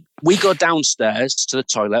 we go downstairs to the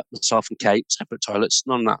toilet, myself and Kate, separate toilets.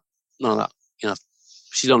 None of that. You know,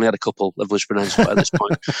 she's only had a couple of whispering names at this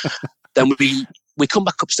point. Then we come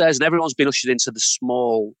back upstairs and everyone's been ushered into the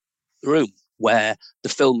small room where the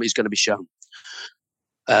film is going to be shown.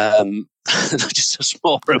 Just a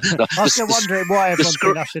small room. No, I was wondering why everyone's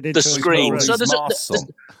been ushered into the screen. So there's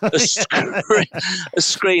a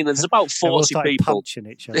screen, and there's about 40 people punching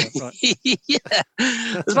each other. Right. Yeah,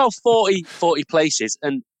 there's about 40 places,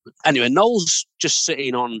 and anyway, Noel's just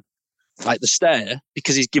sitting on like the stair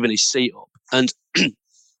because he's given his seat up, and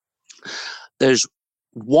there's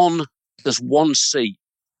one seat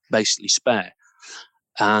basically spare,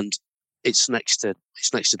 and it's next to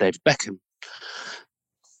David Beckham.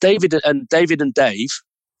 David and Dave's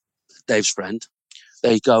friend,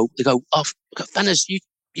 they go, oh, Fenners,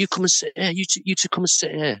 you come and sit here, you two come and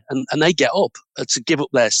sit here, and they get up to give up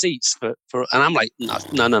their seats for, and I'm like, no,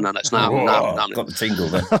 it's not. Got the tingle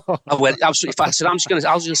there. I went absolutely fast. I said,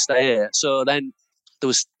 I was gonna stay here. So then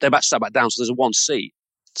they sat back down. So there's a one seat.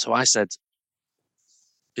 So I said,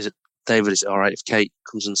 is it all right if Kate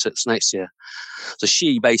comes and sits next to you? So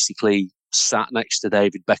she basically sat next to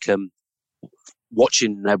David Beckham,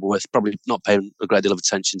 watching Nebworth, probably not paying a great deal of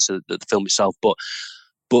attention to the film itself, but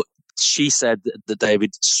she said that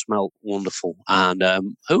David smelled wonderful, and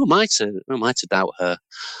who am I to doubt her?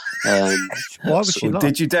 Why was she not?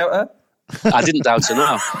 Did you doubt her? I didn't doubt her.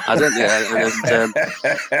 No, I didn't.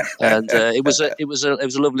 And it was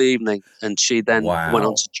a lovely evening, and she then went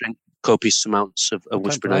on to drink copious amounts of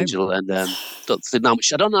Whispering Angel, and I don't know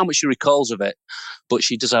how much she recalls of it, but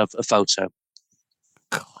she does have a photo.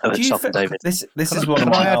 David. This is one of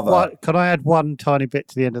my other. Can I add one tiny bit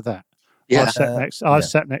to the end of that? Yeah. I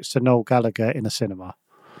sat next to Noel Gallagher in a cinema.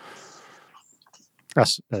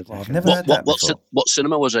 I've never heard that before. What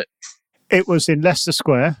cinema was it? It was in Leicester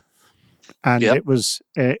Square, and it was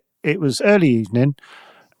early evening,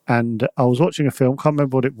 and I was watching a film. Can't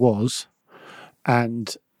remember what it was,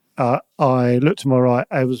 and I looked to my right.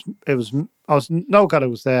 Noel Gallagher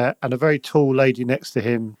was there, and a very tall lady next to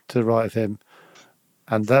him, to the right of him.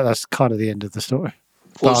 And that's kind of the end of the story.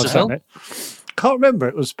 What was the film? Can't remember.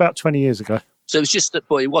 It was about 20 years ago. So it was just that,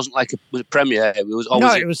 but it wasn't like a premiere. It was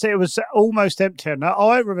always it was almost empty. Now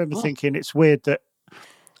I remember thinking it's weird that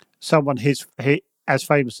someone as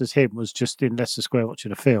famous as him was just in Leicester Square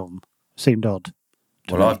watching a film. Seemed odd.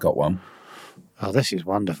 Well, I've got one. Oh, this is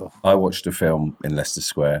wonderful. I watched a film in Leicester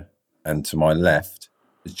Square, and to my left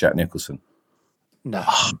is Jack Nicholson. No,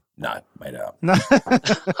 made it up. No.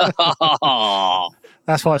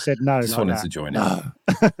 That's why I said no. Just wanted to join in. I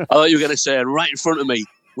thought you were going to say, right in front of me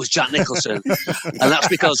was Jack Nicholson, and that's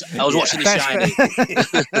because I was watching The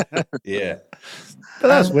Shining. Yeah, but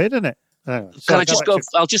that's weird, isn't it? Can I just go?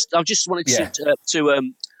 I just wanted to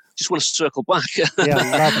just want to circle back. Yeah,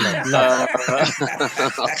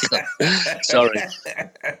 lovely. Sorry.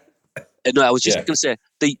 No, I was just going to say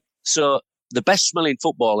the best smelling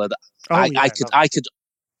footballer that I could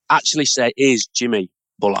actually say is Jimmy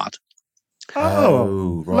Bullard.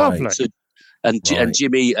 Oh, right. Lovely. So, and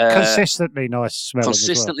Jimmy consistently nice smelling.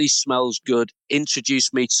 Consistently smells good.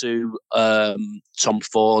 Introduced me to Tom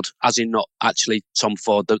Ford, as in not actually Tom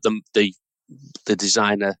Ford, the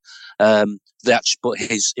designer. But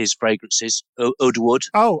his fragrances, Oud Wood.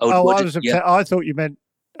 I thought you meant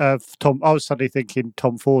Tom. I was suddenly thinking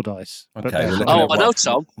Tom Fordyce. Okay. I know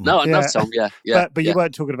Tom. No, I know Tom. Yeah. But you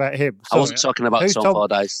weren't talking about him. Sorry. I wasn't talking about Tom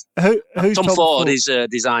Fordyce. Who's Tom Ford is a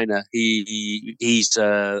designer. He's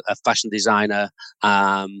a fashion designer,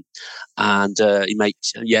 and he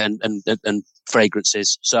makes and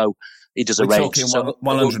fragrances. So he does a range. Talking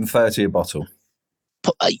 130 a bottle.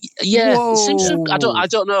 It seems to. I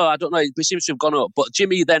don't know. It seems to have gone up. But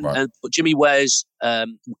Jimmy Jimmy wears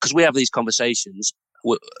because we have these conversations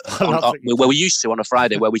where we used to on a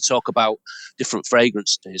Friday where we talk about different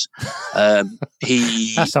fragrances.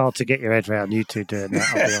 That's hard to get your head around. You two doing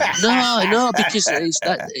that? No, because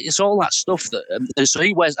it's all that stuff that. So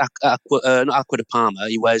he wears not Acqua di Parma.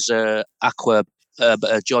 He wears Acqua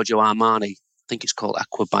Giorgio Armani. I think it's called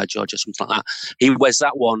Aqua by George or something like that. He wears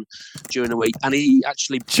that one during the week, and he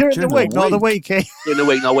actually during the week, not the weekend. During the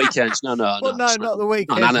week, not weekends. No, not the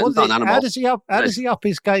weekend. How does he up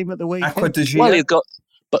his game at the weekend? Aqua di Gio. Well, he's got,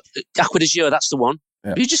 but Aqua di Gio, that's the one.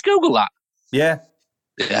 Yeah. You just Google that. Yeah.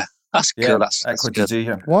 That's Yeah, cool. That's Equity good. G,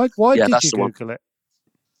 yeah. Why Yeah, did that's you the one. Google it?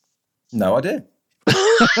 No idea.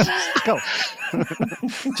 Go on.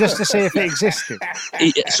 Just to see if it existed.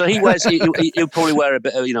 So he wears. He'll probably wear a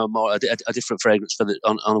bit of, more a different fragrance for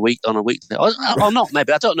on a week or not.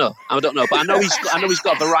 Maybe I don't know. But I know he's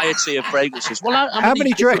got a variety of fragrances. Well, how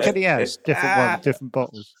many do you reckon he has? Different ones, different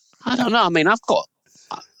bottles. I don't know. I mean, I've got.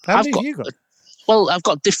 How many have you got? Well, I've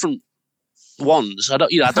got different ones. I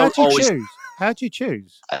don't. I don't How do you always. choose? How do you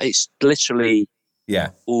choose? It's literally.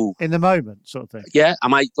 Yeah. Ooh. In the moment, sort of thing. Yeah, I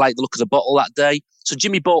might like the look of the bottle that day. So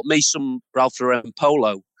Jimmy bought me some Ralph Lauren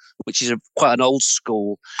Polo, which is quite an old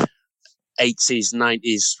school 80s,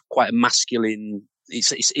 90s, quite a masculine.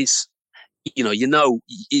 It's it's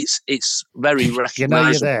very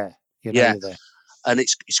recognisable. You're there. You're there. And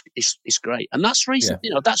it's great. And that's reason.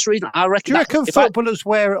 That's reason I reckon. Do you reckon footballers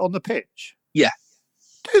wear it on the pitch? Yeah.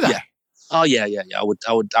 Do they? Yeah. Oh yeah. I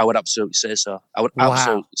would absolutely say so. I would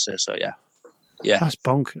absolutely say so. Yeah. Yeah. That's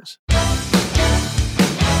bonkers.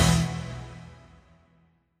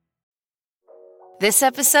 This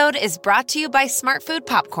episode is brought to you by Smart Food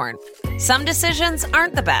Popcorn. Some decisions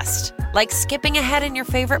aren't the best, like skipping ahead in your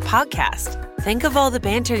favorite podcast. Think of all the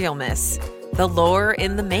banter you'll miss, the lore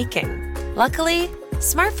in the making. Luckily,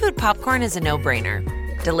 Smart Food Popcorn is a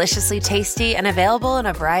no-brainer. Deliciously tasty and available in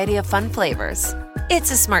a variety of fun flavors.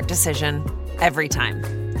 It's a smart decision every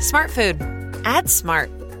time. Smart Food. Add smart.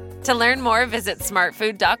 To learn more, visit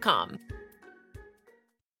smartfood.com.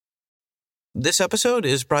 This episode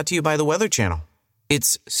is brought to you by the Weather Channel.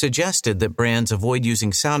 It's suggested that brands avoid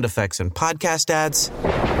using sound effects in podcast ads.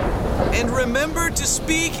 And remember to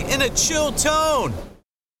speak in a chill tone.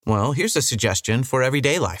 Well, here's a suggestion for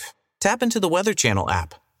everyday life. Tap into the Weather Channel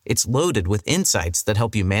app. It's loaded with insights that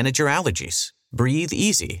help you manage your allergies, breathe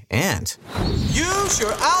easy, and use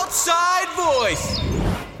your outside voice.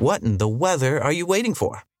 What in the weather are you waiting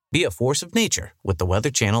for? Be a force of nature with the Weather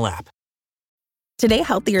Channel app. Today,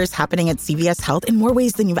 Healthier is happening at CVS Health in more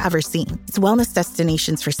ways than you've ever seen. It's wellness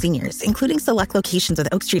destinations for seniors, including select locations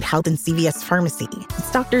with Oak Street Health and CVS Pharmacy.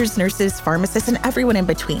 It's doctors, nurses, pharmacists, and everyone in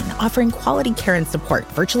between, offering quality care and support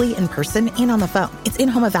virtually, in person, and on the phone. It's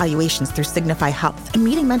in-home evaluations through Signify Health and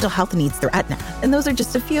meeting mental health needs through Aetna. And those are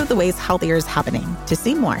just a few of the ways Healthier is happening. To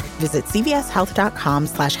see more, visit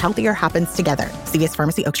cvshealth.com/healthier happens together. CVS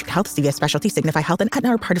Pharmacy, Oak Street Health, CVS Specialty, Signify Health, and Aetna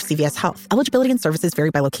are part of CVS Health. Eligibility and services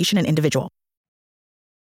vary by location and individual.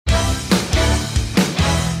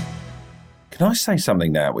 Can I say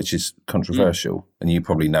something now which is controversial and you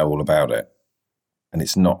probably know all about it? And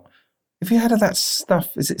it's not. Have you heard of that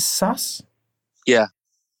stuff? Is it sus? Yeah.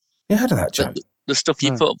 You heard of that, Joe? The stuff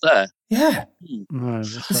you put up there? Yeah. No,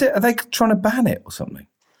 Are they trying to ban it or something?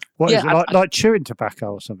 What is it, like chewing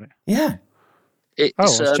tobacco or something? Yeah. I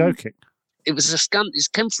was joking. It was it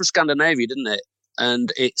came from Scandinavia, didn't it?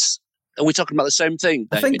 And are we talking about the same thing,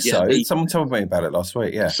 David? I think so. Yeah, Someone told me about it last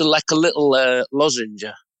week, yeah. So like a little lozenge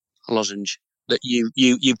that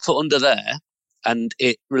you put under there and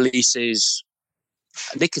it releases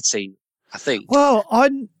nicotine, I think. Well,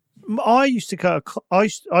 I used to I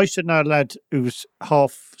used to know a lad who was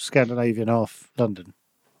half Scandinavian, half London.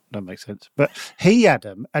 That makes sense. But he had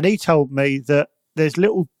them, and he told me that there's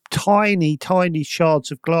little tiny shards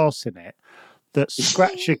of glass in it that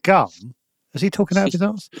scratch your gum. Is he talking out of his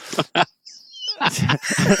arse?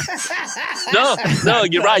 No,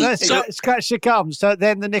 you're right. No, scratch your gum, so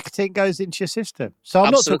then the nicotine goes into your system. So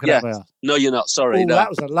I'm not talking about my arse. No, you're not. Sorry. No. That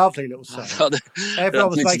was a lovely little song. Everyone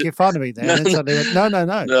was making fun of me there. And then suddenly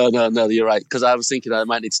went, no. You're right. Because I was thinking I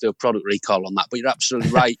might need to do a product recall on that. But you're absolutely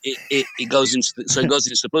right. It goes into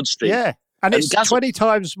the bloodstream. Yeah, and it's 20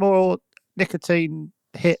 times more nicotine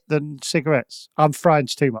hit than cigarettes. I'm frying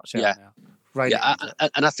too much out now. Right. Yeah,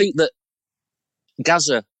 and I think that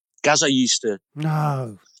Gaza used to.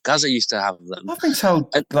 No. Gaza used to have them. I've been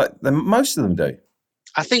told most of them do.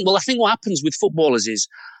 I think what happens with footballers is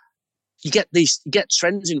you get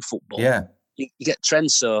trends in football. Yeah. You get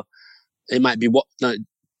trends, so it might be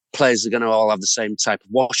players are going to all have the same type of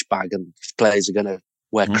wash bag, and players are going to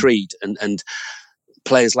wear Creed, and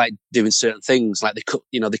players like doing certain things, like they cut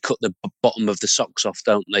the bottom of the socks off,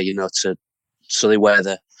 don't they? So they wear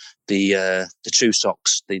the true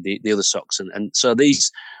socks, the other socks, and so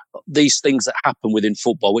these things that happen within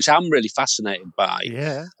football, which I'm really fascinated by,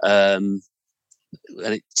 and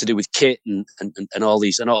it's to do with kit and all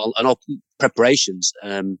these and all preparations,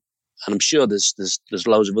 and I'm sure there's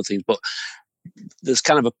loads of other things, but there's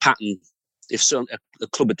kind of a pattern. If a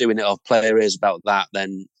club are doing it or a player is about that,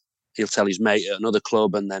 then he'll tell his mate at another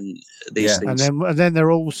club, and then these things, and then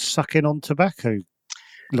they're all sucking on tobacco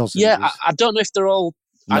lozenges. Yeah, I don't know if they're all.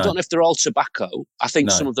 No. I don't know if they're all tobacco. I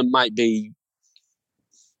think some of them might be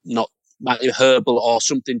might be herbal or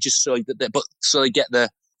something, just so that so they get the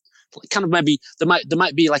kind of, maybe there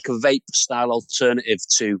might be like a vape style alternative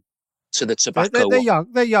to the tobacco. They're young.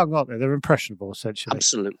 They're young, aren't they? They're impressionable, essentially.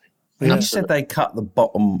 Absolutely. When you said they cut the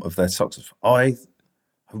bottom of their socks off, I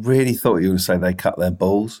really thought you were going to say they cut their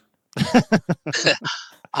balls.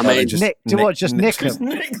 I mean, just nick them?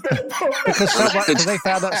 Because they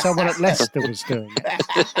found out someone at Leicester was doing it.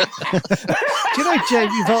 Do you know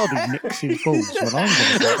Jamie Vardy nicks his balls when I'm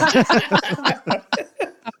going to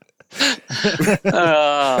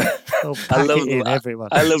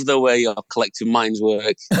I love the way your collective minds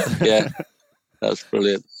work. Yeah, that's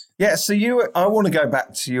brilliant. Yeah, so I want to go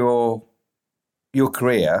back to your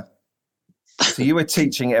career. So you were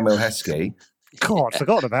teaching Emil Heskey. God, I'd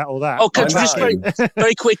forgotten about all that. Oh, can I just very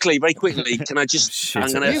quickly, can I just...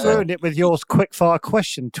 You ruined it with your quick-fire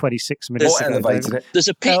question 26 minutes ago. Elevated it. There's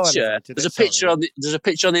a picture on the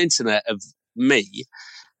internet of me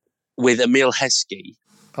with Emil Heskey.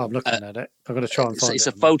 Oh, I'm looking at it. I'm going to try and find it. It's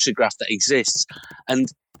a photograph that exists. And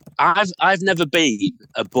I've never been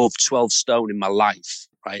above 12 stone in my life,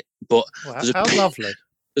 right? But how lovely.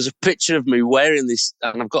 There's a picture of me wearing this,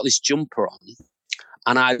 and I've got this jumper on.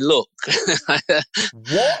 And I look.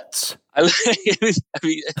 What? Have you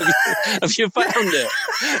found it?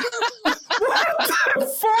 What the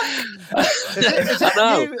fuck?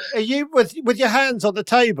 Are you with your hands on the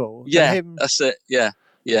table? Yeah, that's it. Yeah.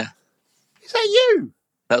 Is that you?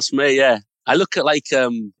 That's me. Yeah. I look at I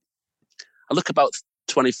look about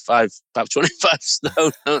 25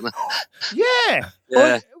 stone, don't I? Yeah.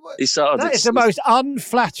 Yeah. That is the most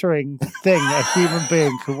unflattering thing a human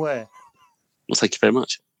being can wear. Well, thank you very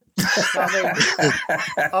much.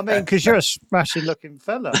 I mean, because you're a smashing-looking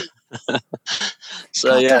fella.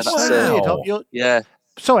 So God, yeah, that's weird. Yeah.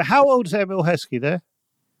 Sorry, how old is Emil Heskey there?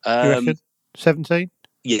 17.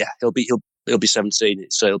 Yeah, he'll be 17.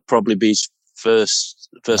 So he'll probably be his first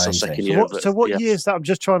or second year. So what year is that? I'm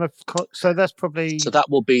just trying to. So that's probably. So that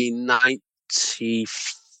will be 94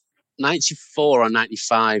 or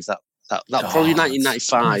 95. That probably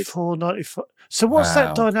 1995. 94, 95. So what's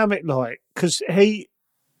that dynamic like? Because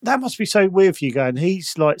that must be so weird for you going,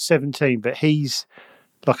 he's like 17, but he's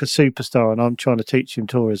like a superstar and I'm trying to teach him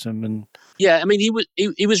tourism. And yeah, I mean, he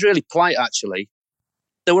was really polite, actually.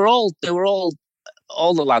 They were all the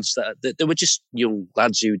lads that they were just young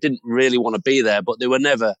lads who didn't really want to be there, but they were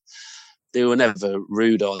never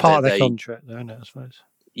rude or part of their contract, though, isn't it, I suppose.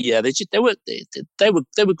 Yeah, they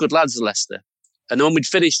were good lads at Leicester. And when we'd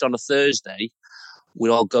finished on a Thursday, we'd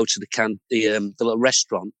all go to the little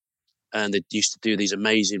restaurant, and they used to do these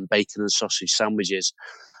amazing bacon and sausage sandwiches.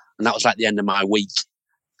 And that was like the end of my week,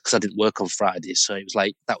 because I didn't work on Fridays. So it was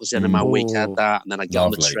like, that was the end of my week. I had that. And then I got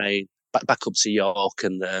on the train back up to York,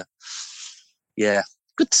 and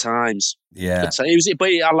good times. Yeah. Good times. But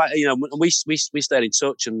I like, we stayed in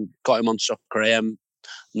touch and got him on Soccer AM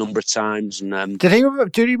a number of times. And did he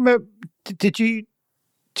remember? Did you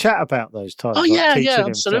chat about those times? Oh, like yeah,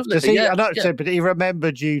 absolutely. I know, but he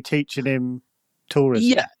remembered you teaching him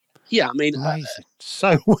tourism. Yeah. I mean, amazing.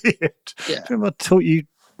 So weird. Yeah. I remember I taught you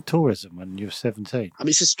tourism when you were 17. I mean,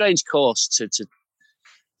 it's a strange course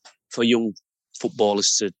for young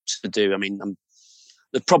footballers to do. I mean,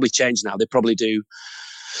 they've probably changed now. They probably do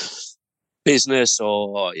business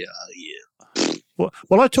or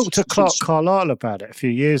Well, I talked to Clark Carlisle about it a few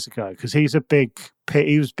years ago, because he was big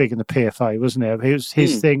in the PFA, wasn't he?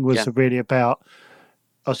 His thing was really about.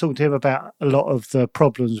 I was talking to him about a lot of the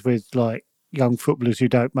problems with like young footballers who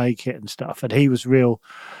don't make it and stuff, and he was real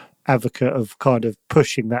advocate of kind of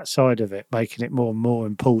pushing that side of it, making it more and more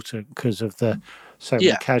important because of the so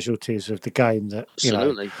many casualties of the game that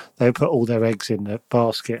they put all their eggs in the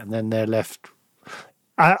basket and then they're left.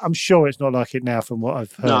 I'm sure it's not like it now from what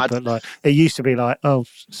I've heard, but like it used to be like, oh,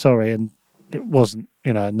 sorry, and it wasn't,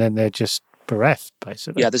 and then they're just bereft,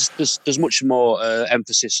 basically. Yeah, there's much more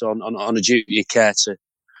emphasis on a duty of care to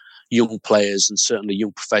young players and certainly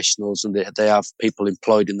young professionals, and they have people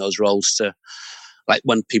employed in those roles to, like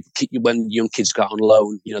when young kids go out on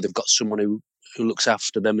loan, they've got someone who looks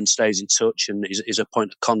after them and stays in touch and is a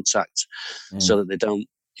point of contact, so that they don't,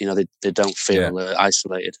 they don't feel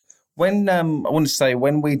isolated. When I want to say,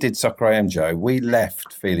 when we did Soccer AM, Joe, we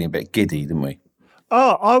left feeling a bit giddy, didn't we?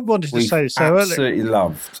 Oh, I wanted to say this so earlier. Absolutely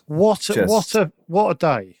loved. What a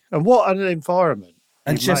day, and what an environment!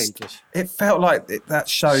 And it felt like that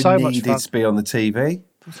show needed to be on the TV.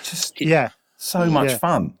 It was just so much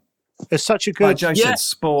fun. It's such a good. Like Joe said,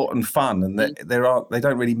 sport and fun, and they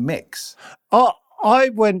don't really mix. I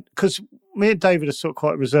went because me and David are sort of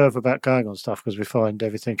quite reserved about going on stuff because we find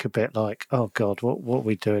everything a bit like, oh God, what are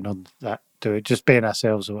we doing on that? Just being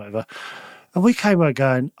ourselves or whatever. And we came away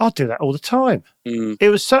going, I'll do that all the time. It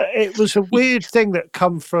was a weird thing that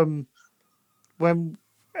come from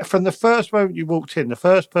the first moment you walked in, the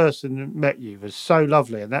first person that met you was so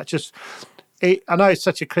lovely. And that just, I know it's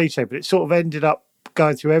such a cliche, but it sort of ended up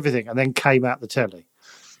going through everything and then came out the telly.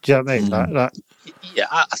 Do you know what I mean? Yeah,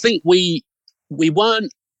 I think we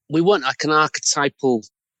weren't like an archetypal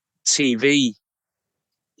TV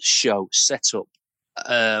show setup.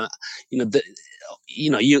 You do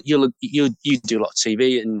a lot of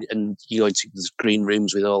TV and you go into these green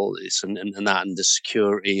rooms with all this and that and the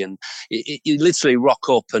security and you literally rock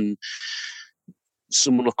up and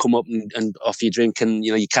someone will come up and offer you a drink and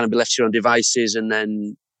you kind of be left to your own devices and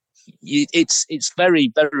then it's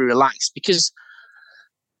very, very relaxed because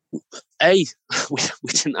we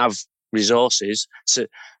didn't have resources to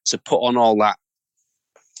put on all that,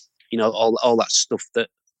 all that stuff that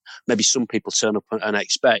maybe some people turn up and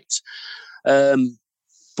expect.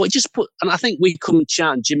 But just and I think we'd come and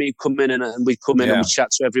chat, and Jimmy would come in and we'd come in and we'd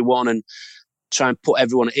chat to everyone and try and put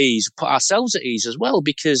everyone at ease, put ourselves at ease as well,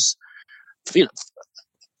 because, it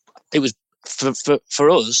was for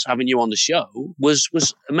us having you on the show was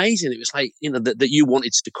amazing. It was like, that you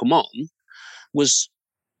wanted to come on was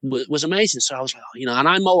amazing. So I was like, and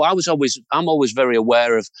I'm always very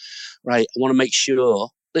aware of, right, I want to make sure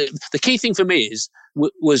the key thing for me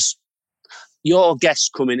was your guests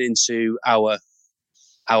coming into our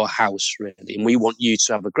house, really, and we want you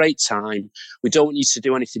to have a great time. We don't want you to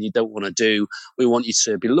do anything you don't want to do. We want you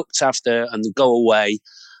to be looked after and go away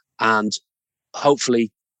and hopefully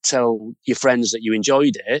tell your friends that you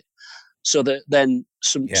enjoyed it, so that then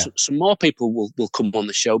some more people will come on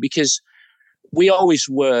the show, because we always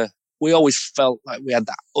felt like we had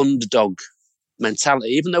that underdog mentality,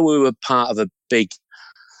 even though we were part of a big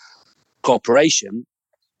corporation.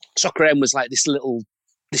 Soccer M was like this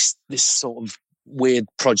sort of weird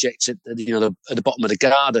project at the bottom of the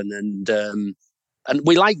garden, and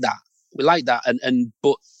we like that. We like that,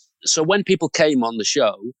 but so when people came on the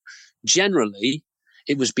show, generally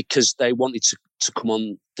it was because they wanted to come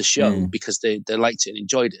on the show because they liked it and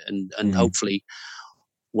enjoyed it, and hopefully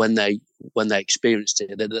when they experienced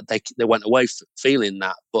it, they went away feeling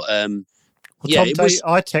that. But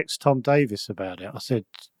I text Tom Davis about it. I said,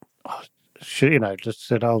 just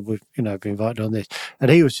said, we've been invited on this, and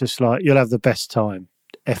he was just like, "You'll have the best time,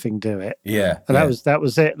 effing do it." Yeah, and that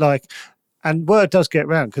was it. Like, and word does get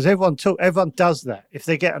around because everyone does that. If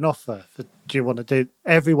they get an offer for, do you want to do?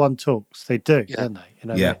 Everyone talks. They do, don't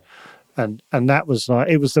they? And that was like,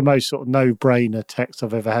 it was the most sort of no-brainer text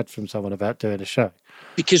I've ever had from someone about doing a show.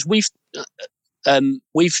 Because we've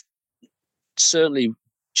certainly,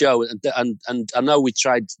 Joe, and I know we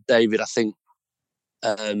tried David, I think,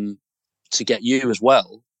 to get you as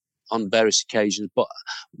well on various occasions, but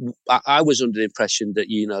I was under the impression that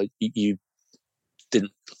you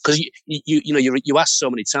didn't, because you ask so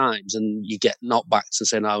many times and you get knockbacks and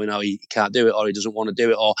say no, he can't do it, or he doesn't want to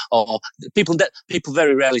do it, or people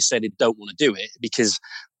very rarely say they don't want to do it, because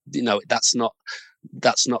that's not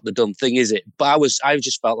the done thing, is it? But I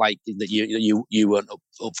just felt like that you weren't up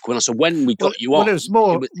for coming. So when we got you on, it was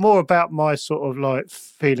more about my sort of like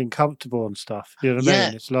feeling comfortable and stuff. You know what I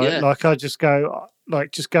mean? It's like I just go,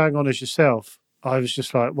 like, just going on as yourself. I was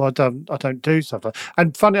just like, well, I don't do stuff like.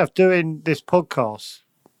 And funny enough, doing this podcast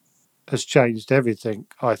has changed everything,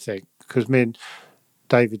 I think, because me and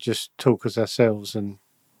David just talk as ourselves, and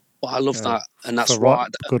I love that, and that's what.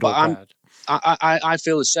 Good or bad. I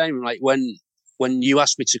feel the same. Like when you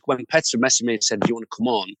asked me when Petra messaged me and said, "Do you want to come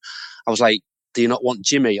on?" I was like, "Do you not want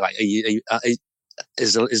Jimmy? Like, is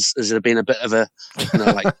there been a bit of a,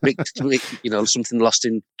 something lost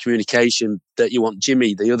in communication that you want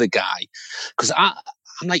Jimmy, the other guy?" Because I'm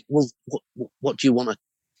like, well, what do you want to?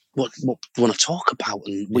 What do you want to talk about?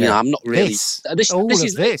 And I'm not really. This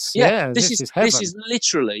is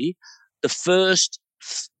literally the first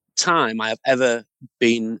time I have ever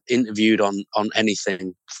been interviewed on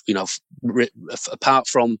anything, apart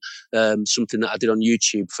from something that I did on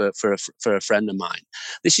YouTube for a friend of mine.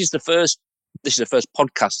 This is the first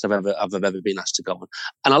podcast I've ever been asked to go on,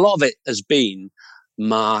 and a lot of it has been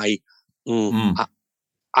my. They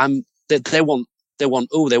want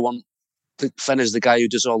Fenners, the guy who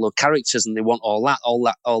does all the characters, and they want all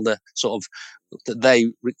the sort of that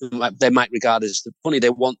they might regard as the funny. They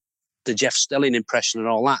want the Jeff Stelling impression and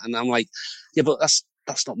all that, and I'm like, yeah, but that's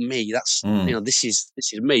not me. That's this is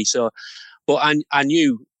me. So, but I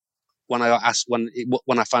knew when I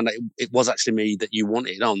found out it was actually me that you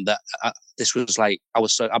wanted on, that this was like,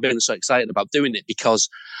 I've been so excited about doing it, because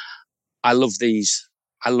I love these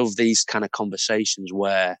kind of conversations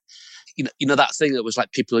where, that thing that was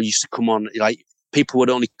like, people used to come on, like, people would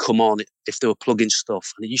only come on if they were plugging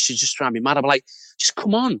stuff, and it used to just drive me mad. I'm like, just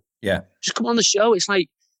come on, just come on the show. It's like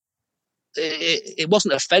it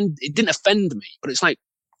didn't offend me, but it's like,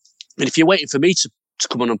 I mean, if you're waiting for me to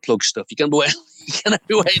come on and plug stuff, you're gonna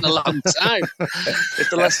be waiting a long time if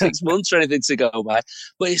the last 6 months or anything to go by.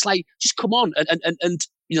 But it's like, just come on, and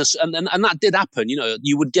you know, and that did happen. You know,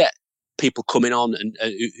 you would get people coming on and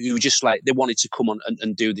who just like they wanted to come on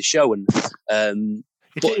and do the show, and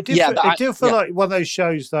it did feel like one of those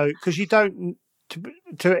shows though, because you don't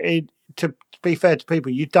to be fair to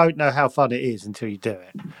people, you don't know how fun it is until you do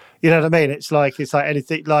it. You know what I mean? It's like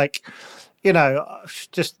anything like, you know,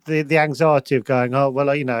 just the anxiety of going, oh,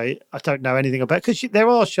 well, you know, I don't know anything about, because there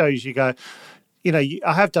are shows you go, you know,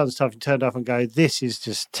 I have done stuff and turned off and go, this is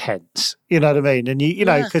just tense. You know what I mean? And you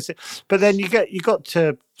know, but then you got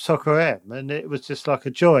to Soccer M and it was just like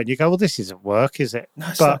a joy. And you go, well, this isn't work, is it? No,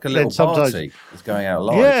 it's but like a little party. It's going out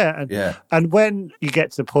live. Yeah. And when you get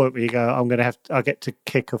to the point where you go, I get to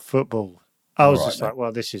kick a football. I was just like,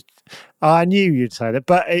 well, this is, I knew you'd say that,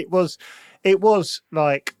 but it was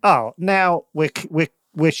like, oh, now we're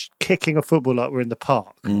kicking a football like we're in the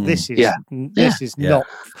park. This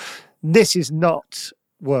is not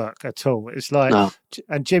work at all. It's like, no.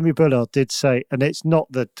 And Jimmy Bullard did say, and it's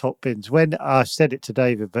not the top bins. When I said it to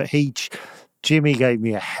David, but Jimmy gave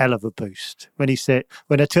me a hell of a boost when I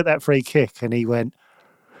took that free kick and he went,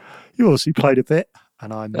 you obviously played a bit.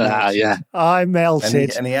 And I melted. I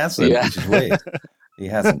melted. And he hasn't, which is weird. He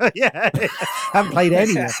hasn't. Haven't played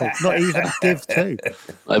any level, not even Div 2.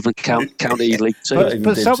 Not even County League 2.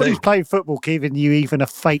 But somebody who's played football giving you even a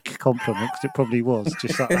fake compliment, because it probably was,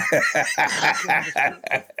 just like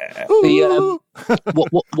that.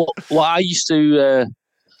 What I used to,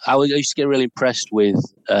 I used to get really impressed with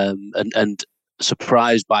and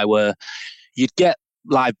surprised by were you'd get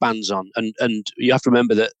live bands on, and you have to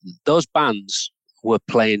remember that those bands were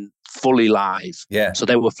playing fully live. Yeah. So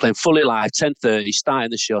they were playing fully live, 10:30,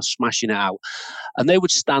 starting the show, smashing it out. And they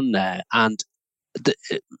would stand there and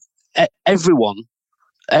everyone,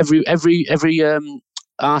 every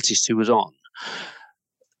artist who was on,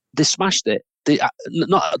 they smashed it. I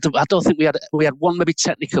don't think we had one maybe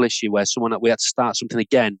technical issue where we had to start something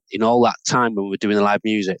again in all that time when we were doing the live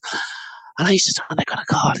music. And I used to stand there,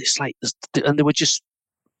 God, it's like, and they were just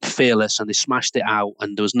fearless and they smashed it out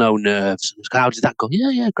and there was no nerves. And how did that go?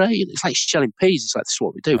 Yeah, great. It's like shelling peas. It's like, this is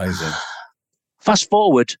what we do. Amazing. Fast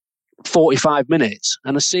forward 45 minutes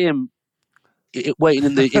and I see him waiting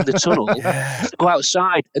in the tunnel, go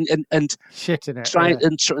outside and shitting it, try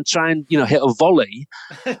and hit a volley.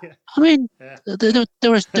 I mean, there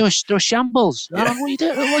were shambles. What are you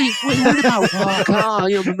doing? What are you worried about? Oh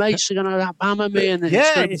God, my mates are gonna hammer me, and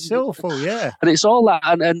it's awful. Yeah, and it's all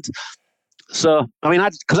that, and so I mean,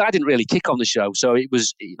 because I didn't really kick on the show, so it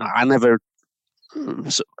was I never kind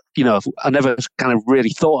of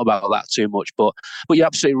really thought about that too much. But you're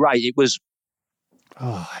absolutely right. It was.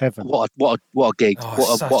 Oh heaven! What a gig!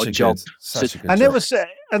 What a job! And there was,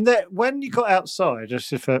 when you got outside,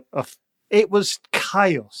 it was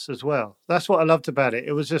chaos as well. That's what I loved about it.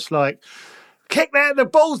 It was just like, kick the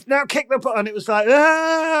balls now, kick the ball, and it was like,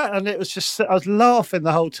 and it was just, I was laughing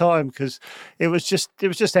the whole time because it was just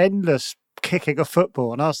endless kicking a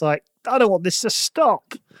football, and I was like, I don't want this to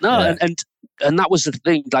stop. No, and that was the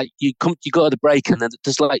thing. Like you go to the break, and then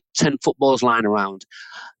there's like 10 footballs lying around.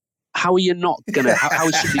 How are you not gonna? How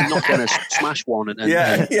is somebody not gonna smash one? And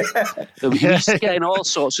we used to get in all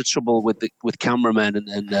sorts of trouble with cameramen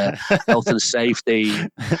and health and safety.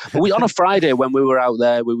 But on a Friday when we were out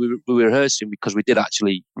there, we were rehearsing because we did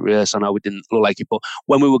actually rehearse. I know we didn't look like it, but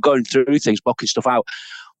when we were going through things, blocking stuff out,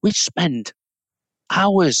 we'd spend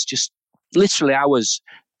literally hours,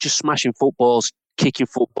 just smashing footballs, kicking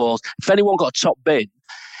footballs. If anyone got a top bin,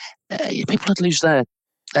 people would lose their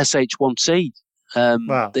SH1T.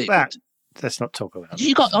 Let's not talk about it.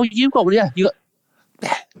 You got one, yeah.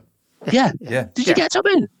 Yeah. Did you get a top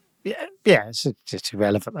in? Yeah. It's just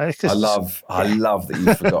irrelevant. I love that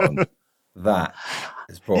you've forgotten. That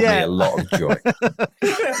has brought me a lot of joy. Of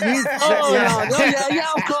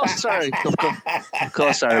course. Sorry, of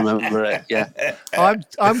course, I remember it. Yeah,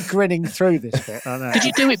 I'm grinning through this bit. I know. Did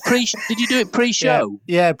you do it pre-show?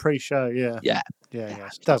 Yeah, pre-show. Yeah.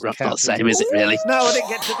 Doesn't count. Not the same, is it really? No, I didn't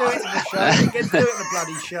get to do it in the show. I didn't get to do it in the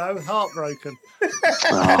bloody show. Heartbroken.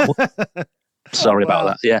 Sorry about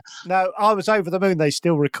that. Yeah. No, I was over the moon. They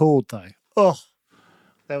still record though. Oh,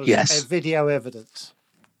 there was video evidence.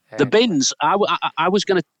 The bins. I was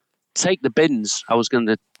going to take the bins. I was going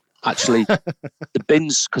to actually the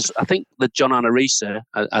bins because I think the John Anarisa,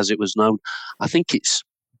 as it was known, I think it's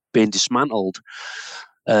been dismantled.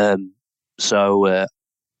 So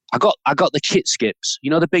I got the kit skips.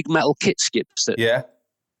 You know, the big metal kit skips that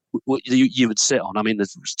you would sit on. I mean,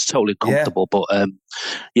 it's totally comfortable, but I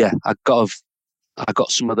got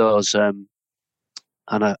some of those, and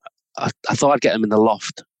I thought I'd get them in the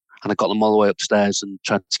loft, and I got them all the way upstairs and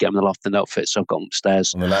tried to get them in the loft and outfit, so I've got them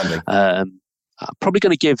upstairs on the landing. I'm probably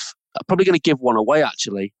going to give one away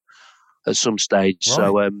actually at some stage. Right.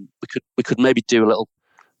 So we could maybe do a little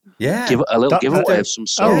giveaway of some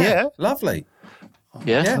sort. Oh yeah, lovely.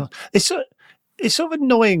 Yeah. It's sort of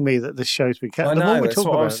annoying me that this show's been cancelled. The more we talk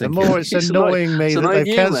about it, the more it's annoying me that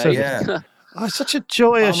they've cancelled it. Yeah. Oh, it's such a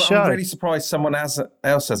joyous show. I'm really surprised someone else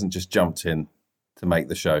hasn't just jumped in to make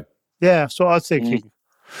the show. Yeah, that's what I was thinking.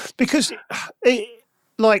 Because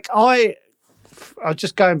I'm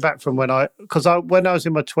just going back from when I was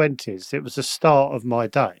in my 20s, it was the start of my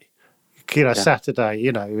day. Saturday,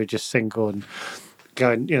 we were just single and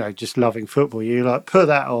going, just loving football. You put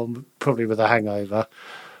that on, probably with a hangover,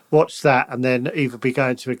 watch that, and then either be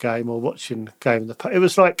going to a game or watching a game in the pub. It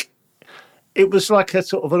was like a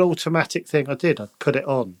sort of an automatic thing I did. I'd put it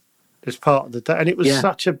on as part of the day, and it was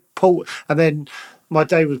such a pull. And then my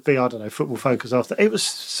day would be, I don't know, Football Focus after. It was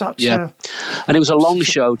such a... And it was a long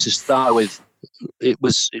show to start with. It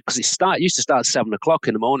was because it used to start at 7 o'clock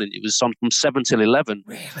in the morning. It was on from 7 till 11.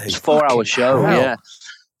 Really? It was a 4-hour show. Hell. Yeah.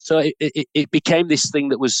 So it became this thing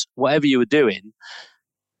that was whatever you were doing,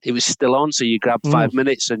 it was still on. So you grab 5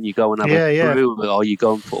 minutes and you go and have a brew, or you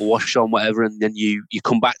go and put a wash on, whatever, and then you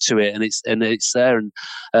come back to it and it's there. And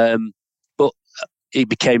but it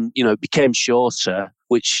became shorter,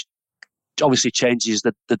 which obviously changes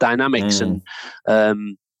the dynamics, and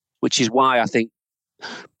which is why I think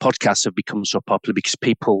podcasts have become so popular, because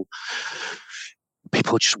people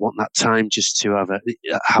just want that time just to have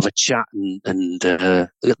a chat, and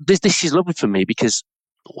this is lovely for me, because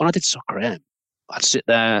when I did Soccer AM, I'd sit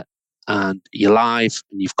there and you're live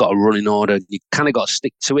and you've got a running order. You kind of got to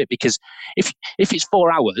stick to it, because if it's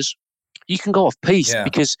 4 hours, you can go off piece,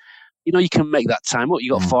 because you can make that time up. You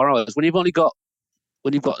got 4 hours when you've got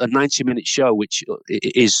a 90-minute show, which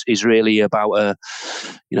is really about a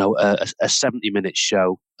 70-minute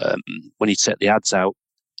show. When you take the ads out,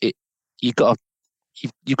 you've got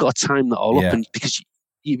to time that all up, and because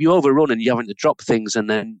you overrun and you're having to drop things, and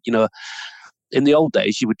then in the old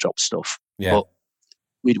days you would drop stuff, but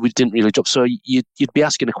we didn't really drop. So you'd be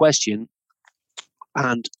asking a question,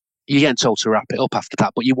 and you're getting told to wrap it up after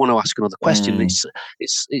that, but you want to ask another question.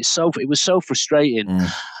 It was so frustrating,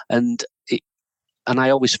 and I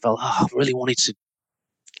always felt, I really wanted to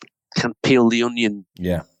kind of peel the onion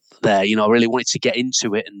there. I really wanted to get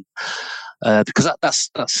into it, and because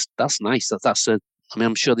that's nice.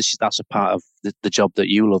 I'm sure that's a part of the job that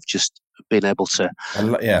you love, just being able to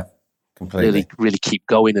completely really keep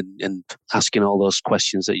going and asking all those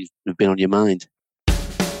questions that have been on your mind.